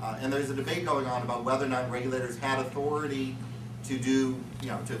them. And there's a debate going on about whether or not regulators had authority to do,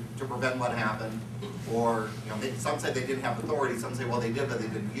 to prevent what happened, or some say they didn't have authority, some say, well, they did, but they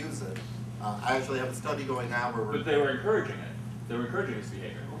didn't use it. I actually have a study going now where But they were encouraging it. They were encouraging this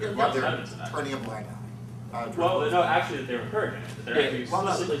behavior. they're turning a blind eye. Well, no, actually, that they were encouraging it. That they're actually well, no.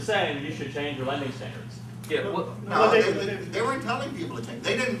 explicitly saying you should change your lending standards. Yeah, well, No, they weren't telling people to change.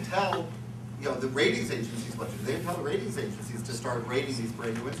 They didn't tell, the ratings agencies what to do. They didn't tell the ratings agencies to start rating these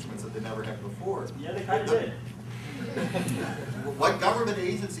brand new instruments that they never had before. Yeah, they kind of did. What government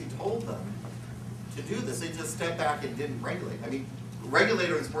agency told them to do this? They just stepped back and didn't regulate. I mean,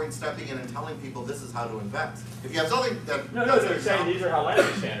 regulators weren't stepping in and telling people this is how to invest. If you have something that No, they're saying these are how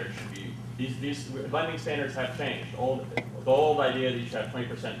lending standards should be. These lending standards have changed. The old idea that you should have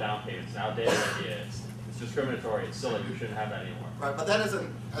 20% down payment is an outdated idea. It's discriminatory. It's silly. We shouldn't have that anymore. Right, but that isn't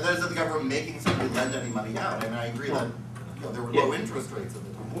the government making somebody lend any money out. And I agree that there were low interest rates at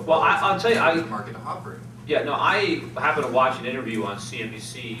the time. Well, I'll tell you, the market to operate. Yeah, no, I happened to watch an interview on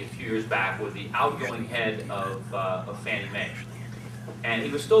CNBC a few years back with the outgoing head of Fannie Mae. And he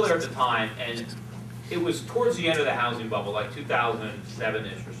was still there at the time, and it was towards the end of the housing bubble, like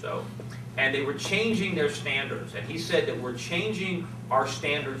 2007-ish or so. And they were changing their standards. And he said that we're changing our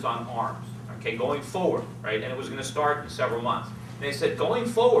standards on ARMs, okay, going forward, right? And it was going to start in several months. And they said, going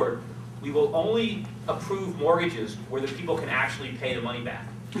forward, we will only approve mortgages where the people can actually pay the money back,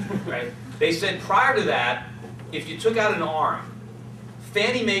 right? They said prior to that, if you took out an ARM,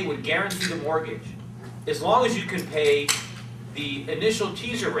 Fannie Mae would guarantee the mortgage as long as you can pay the initial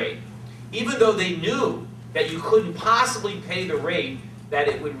teaser rate, even though they knew that you couldn't possibly pay the rate that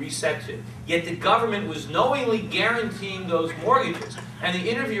it would reset to. Yet the government was knowingly guaranteeing those mortgages. And the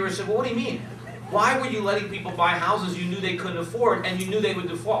interviewer said, well, what do you mean? Why were you letting people buy houses you knew they couldn't afford and you knew they would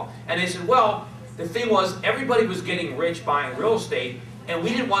default? And they said, well, the thing was everybody was getting rich buying real estate and we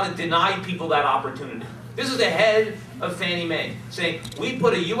didn't want to deny people that opportunity. This is the head of Fannie Mae saying, we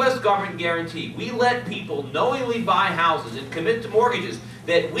put a U.S. government guarantee. We let people knowingly buy houses and commit to mortgages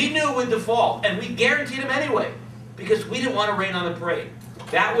that we knew would default, and we guaranteed them anyway because we didn't want to rain on the parade.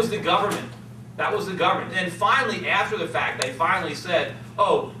 That was the government. That was the government. And finally, after the fact, they finally said,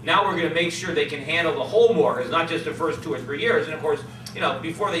 oh, now we're going to make sure they can handle the whole mortgage, not just the first 2 or 3 years. And of course,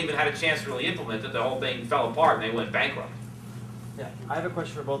 before they even had a chance to really implement it, the whole thing fell apart and they went bankrupt. Yeah, I have a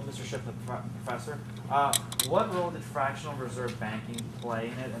question for both Mr. Schiff and the professor. What role did fractional reserve banking play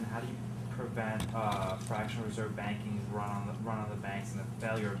in it, and how do you prevent fractional reserve banking run on the banks and the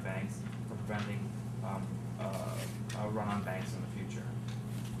failure of banks from preventing a run on banks in the future?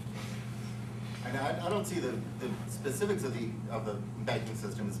 I don't see the specifics of the banking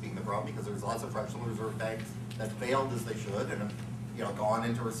system as being the problem, because there's lots of fractional reserve banks that failed as they should and have gone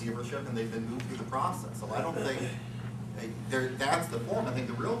into receivership and they've been moved through the process. So I don't think that's the problem. I think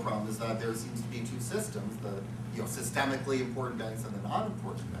the real problem is that there seems to be two systems: the systemically important banks and the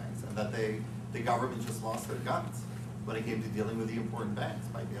non-important banks, and that the government just lost their guts when it came to dealing with the important banks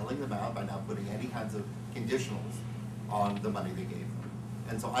by bailing them out, by not putting any kinds of conditionals on the money they gave them.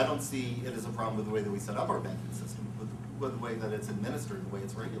 And so I don't see it as a problem with the way that we set up our banking system, with the way that it's administered, the way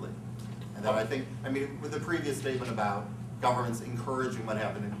it's regulated. And that with the previous statement about governments encouraging what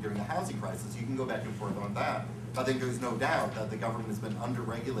happened during the housing crisis, you can go back and forth on that. I think there's no doubt that the government has been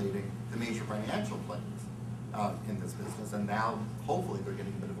under-regulating the major financial players in this business, and now hopefully they're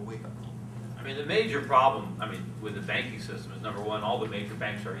getting a bit of a wake-up call. The major problem, with the banking system is, number one, all the major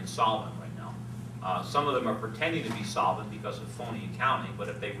banks are insolvent right now. Some of them are pretending to be solvent because of phony accounting, but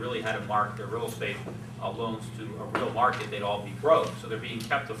if they really had to mark their real estate loans to a real market, they'd all be broke. So they're being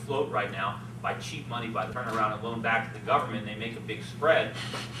kept afloat right now by cheap money, by turning around and loan back to the government. They make a big spread,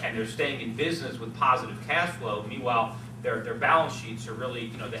 and they're staying in business with positive cash flow. Meanwhile, their balance sheets are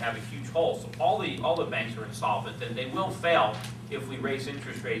really, they have a huge hole. So all the banks are insolvent, and they will fail if we raise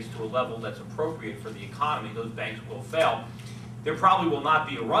interest rates to a level that's appropriate for the economy. Those banks will fail. There probably will not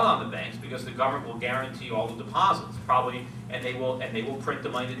be a run on the banks because the government will guarantee all the deposits, probably, and they will print the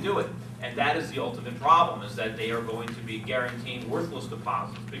money to do it. And that is the ultimate problem, is that they are going to be guaranteeing worthless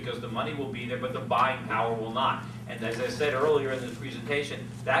deposits because the money will be there, but the buying power will not. And as I said earlier in the presentation,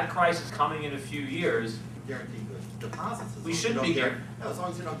 that crisis coming in a few years. Guarantee the deposits. We shouldn't be guaranteed. As long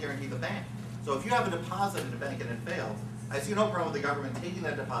as you don't guarantee the bank. So if you have a deposit in a bank and it fails, I see no problem with the government taking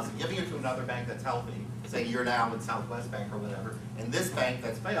that deposit, giving it to another bank that's healthy, saying you're now with Southwest Bank or whatever, and this bank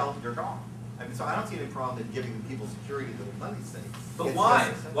that's failed, you're gone. So I don't see any problem in giving people security that their money's safe. But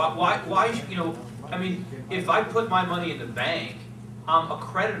why? If I put my money in the bank, I'm a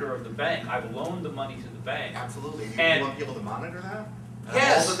creditor of the bank. I've loaned the money to the bank. Absolutely. And you want people to monitor that?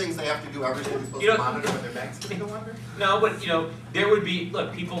 Yes. All the things they have to do every day, they're supposed to monitor when their bank's going to go under? No, but there would be,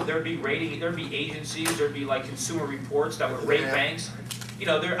 there'd be rating, there'd be agencies, there'd be like consumer reports that would rate banks.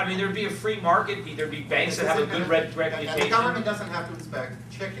 There'd be a free market, there'd be banks that have a good reputation. And the government doesn't have to inspect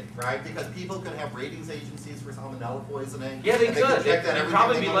chicken, right? Because people could have ratings agencies for salmonella poisoning. Yeah, they could. They'd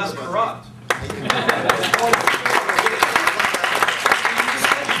probably be less corrupt.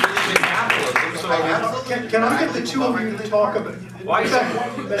 Can I get the two of you to talk about? Why is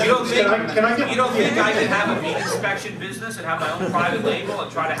that? You don't think, Can I get? you don't think I can have a meat inspection business and have my own private label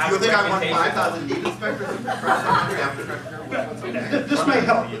and try to have You a think I want reputation? 5,000 meat inspectors? This may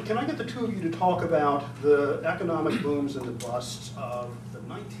help. Can I get the two of you to talk about the economic booms and the busts of the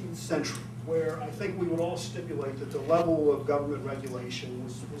 19th century, where I think we would all stipulate that the level of government regulation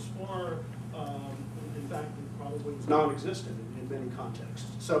was far, in fact, it probably was non-existent in many contexts.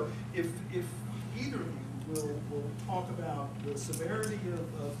 So if either of you will talk about the severity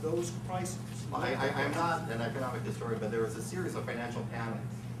of those crises. I'm not an economic historian, but there was a series of financial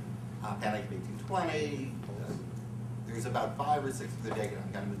panics. Panic of 1820, there's about 5 or 6 of the decade,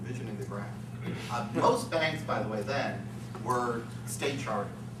 I'm kind of envisioning the graph. Most banks, by the way, then, were state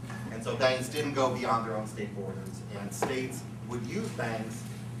chartered. And so banks didn't go beyond their own state borders. And states would use banks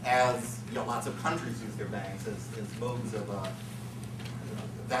as, lots of countries use their banks as modes of,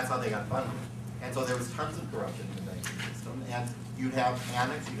 that's how they got funded. And so there was tons of corruption in the banking system. And you'd have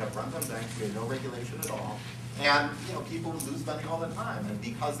panics, you'd have runs on banks, you had no regulation at all. And, people would lose money all the time. And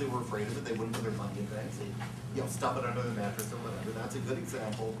because they were afraid of it, they wouldn't put their money in banks. They'd, stuff it under the mattress or whatever. That's a good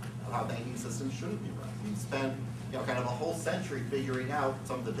example of how banking systems shouldn't be run. We spent, kind of a whole century figuring out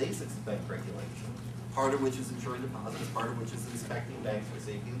some of the basics of bank regulation, part of which is insuring deposits, part of which is inspecting banks for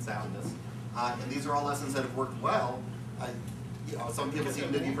safety and soundness. And these are all lessons that have worked well. Some people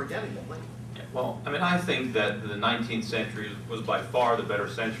seem to be forgetting them lately. Well, I think that the 19th century was by far the better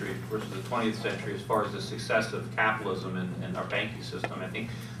century versus the 20th century as far as the success of capitalism and our banking system. I think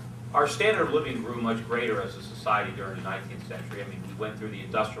our standard of living grew much greater as a society during the 19th century. We went through the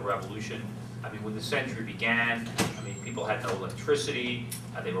Industrial Revolution. When the century began, people had no electricity.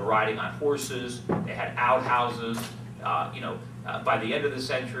 They were riding on horses. They had outhouses. By the end of the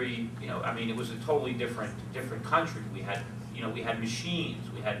century, it was a totally different country. We had machines.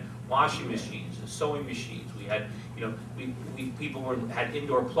 We had washing machines and sewing machines. We had, people had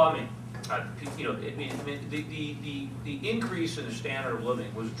indoor plumbing. The increase in the standard of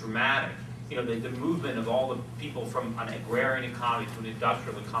living was dramatic. The movement of all the people from an agrarian economy to an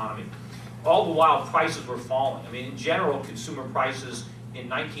industrial economy. All the while, prices were falling. In general, consumer prices in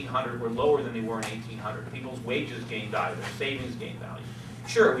 1900 were lower than they were in 1800. People's wages gained value, their savings gained value.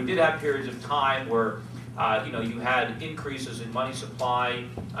 Sure, we did have periods of time where you had increases in money supply,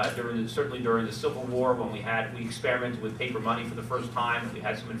 certainly during the Civil War when we experimented with paper money for the first time, and we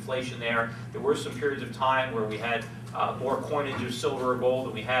had some inflation there. There were some periods of time where we had more coinage of silver or gold,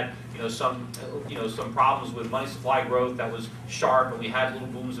 and we had some problems with money supply growth that was sharp, and we had little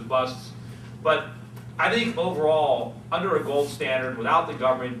booms and busts. But I think overall, under a gold standard, without the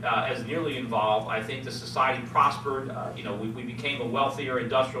government as nearly involved, I think the society prospered. We became a wealthier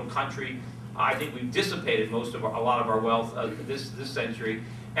industrial country. I think we've dissipated a lot of our wealth this century.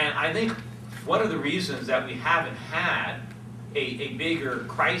 And I think one of the reasons that we haven't had a bigger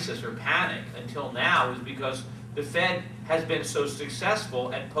crisis or panic until now is because the Fed has been so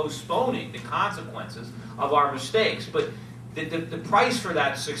successful at postponing the consequences of our mistakes. But the price for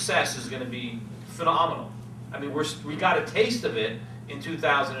that success is going to be phenomenal. We got a taste of it in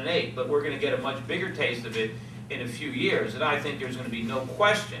 2008, but we're going to get a much bigger taste of it in a few years. And I think there's going to be no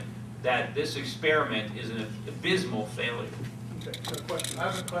question that this experiment is an abysmal failure. Okay, so question.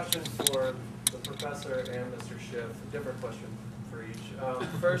 I have a question for the professor and Mr. Schiff, a different question for each.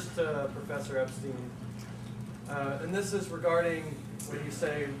 First, Professor Epstein, and this is regarding when you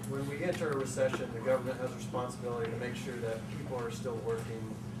say when we enter a recession, the government has a responsibility to make sure that people are still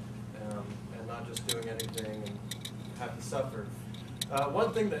working and not just doing anything and have to suffer.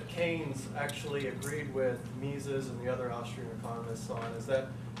 One thing that Keynes actually agreed with Mises and the other Austrian economists on is that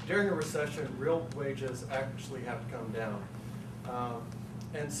during a recession, real wages actually have to come down.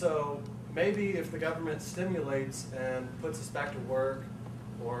 And so maybe if the government stimulates and puts us back to work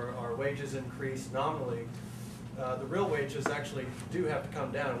or our wages increase nominally, the real wages actually do have to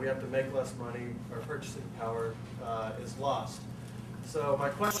come down. We have to make less money. Our purchasing power is lost. So my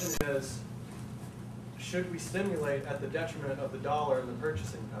question is, should we stimulate at the detriment of the dollar and the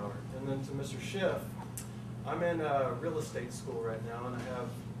purchasing power? And then to Mr. Schiff, I'm in real estate school right now, and I have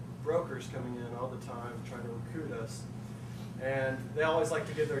brokers coming in all the time trying to recruit us. And they always like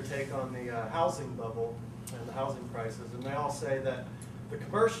to give their take on the housing bubble and the housing prices. And they all say that the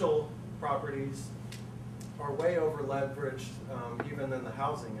commercial properties are way over leveraged even than the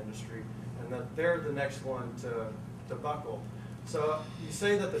housing industry, and that they're the next one to buckle. So you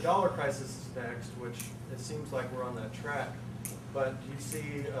say that the dollar crisis is next, which it seems like we're on that track, but do you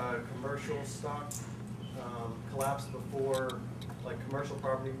see commercial stock collapse before, like commercial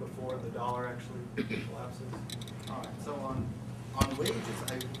property before the dollar actually collapses? All right, so on wages,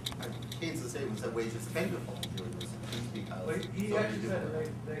 Keynes' statement said wages tend to fall during recessions because. But he so actually many said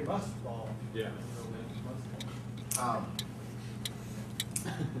different- they must fall. Yeah.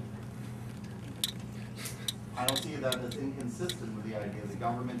 I don't see that as inconsistent with the idea of the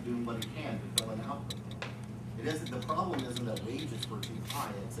government doing what it can to fill an output. It isn't, the problem isn't that wages were too high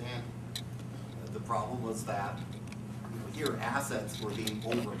at Sandy. The problem was that, here assets were being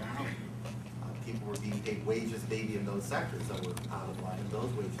overvalued. People were being paid wages maybe in those sectors that were out of line, and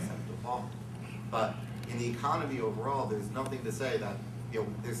those wages have to fall. But in the economy overall, there's nothing to say that,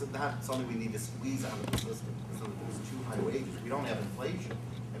 there's not something we need to squeeze out of the system. So there's too high wages. We don't have inflation.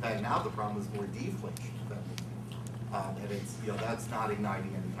 In fact, now the problem is more deflation. And it's, that's not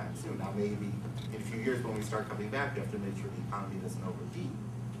igniting anytime soon. Now maybe in a few years when we start coming back, we have to make sure the economy doesn't overheat.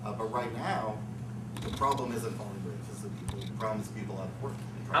 But right now, the problem isn't falling wages of people. The problem is people out of work.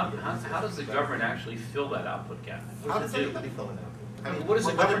 How does the government actually fill that output gap? How does anybody fill it out? I mean, What does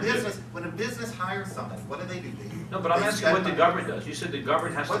the government do? When a business hires somebody, what do? No, but I'm They asking spend what the money. government does. You said the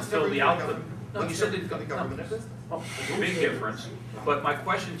government has to What's fill different the from output. government? No, What's you said different from the government and business? Well, there's a big difference. But my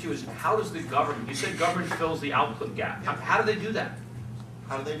question to you is, how does the government, you said government fills the output gap. How do they do that?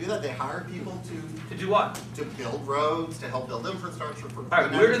 How do they do that? They hire people To do what? to build roads, to help build infrastructure for. All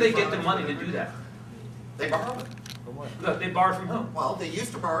right, where do they get the money to do that? They borrow it. Look, they borrow from whom? Well, they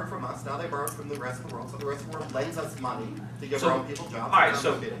used to borrow it from us, now they borrow it from the rest of the world, so the rest of the world lends us money to give our own people jobs. All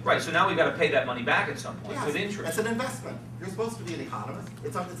right, so now we got to pay that money back at some point Yes, with interest. it's an investment. You're supposed to be an economist.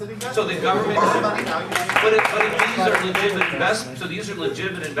 It's an investment. So the government, You borrow money now, you but if these are legitimate investments, so these are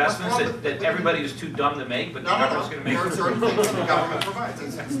legitimate investments that everybody is too dumb to make, but the No, government's going to make. There are certain things that the government provides.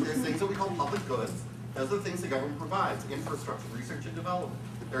 There's things that we call public goods. Those are the things the government provides, infrastructure, research and development.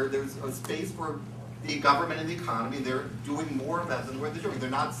 There's a space where the government and the economy, they're doing more of that than what they're doing. They're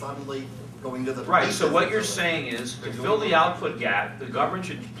not suddenly going to the. Right, so what you're saying is, to fill the output gap, the government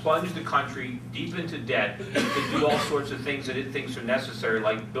should plunge the country deep into debt to do all sorts of things that it thinks are necessary,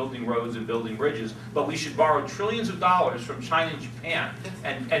 like building roads and building bridges, but we should borrow trillions of dollars from China and Japan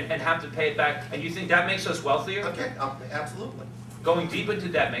and have to pay it back, and you think that makes us wealthier? Okay, absolutely. Going deep into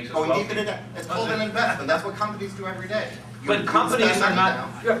debt makes us Going wealthier? deep into debt. It's called an investment. That's what companies do every day. But companies spend are money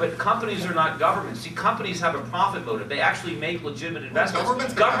not, now. yeah, but companies are not governments. See, companies have a profit motive. They actually make legitimate investments.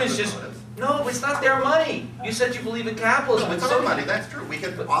 governments have Governments profit just, motives. no, it's not their money. You said you believe in capitalism. No, it's so our money, that's true. We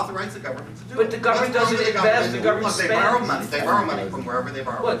can authorize the government to do it. But the government What's wrong doesn't with invest, the government Look, they borrow spends. money. They borrow money from wherever they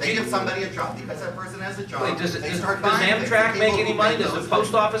borrow. Look, They you- give somebody a job because that person has a job. Wait, does They start does buying things. Amtrak The make people any who money? make Does the those post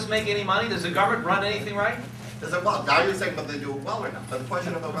things. office make any money? Does the government run anything right? Does it, well, now you're saying whether they do it well or not. But the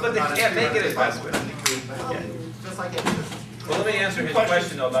question about But whether they or not can't make it it's investment. just like it is. Well, let me answer his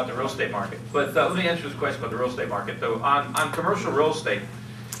question though about the real estate market. But let me answer his question about the real estate market though. On commercial real estate,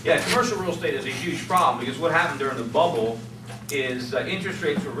 yeah, commercial real estate is a huge problem because what happened during the bubble is interest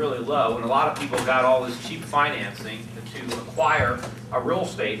rates were really low and a lot of people got all this cheap financing to acquire a real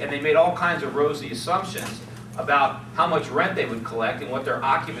estate and they made all kinds of rosy assumptions about how much rent they would collect and what their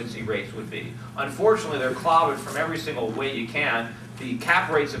occupancy rates would be. Unfortunately, they're clouded from every single way you can. The cap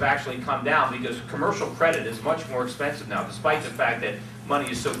rates have actually come down because commercial credit is much more expensive now, despite the fact that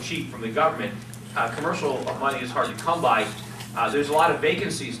money is so cheap from the government. Commercial money is hard to come by. There's a lot of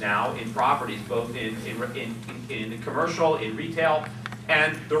vacancies now in properties, both in commercial, in retail,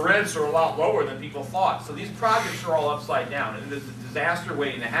 and the rents are a lot lower than people thought. So these projects are all upside down, and there's a disaster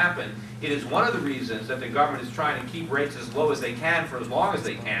waiting to happen. It is one of the reasons that the government is trying to keep rates as low as they can for as long as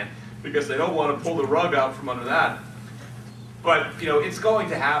they can, because they don't want to pull the rug out from under that. But, it's going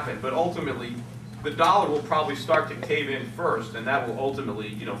to happen, but ultimately, the dollar will probably start to cave in first, and that will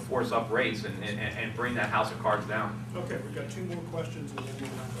ultimately, force up rates and bring that house of cards down. Okay, we've got two more questions and then we'll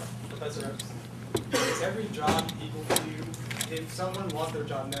wrap up. Professor Epstein, is every job equal to you? If someone lost their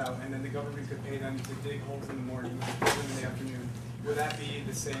job now and then the government could pay them to dig holes in the morning, in the afternoon, would that be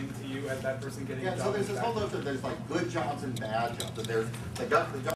the same to you as that person getting a Yeah, job? so there's this whole notion that there's like good jobs and bad jobs. That there's the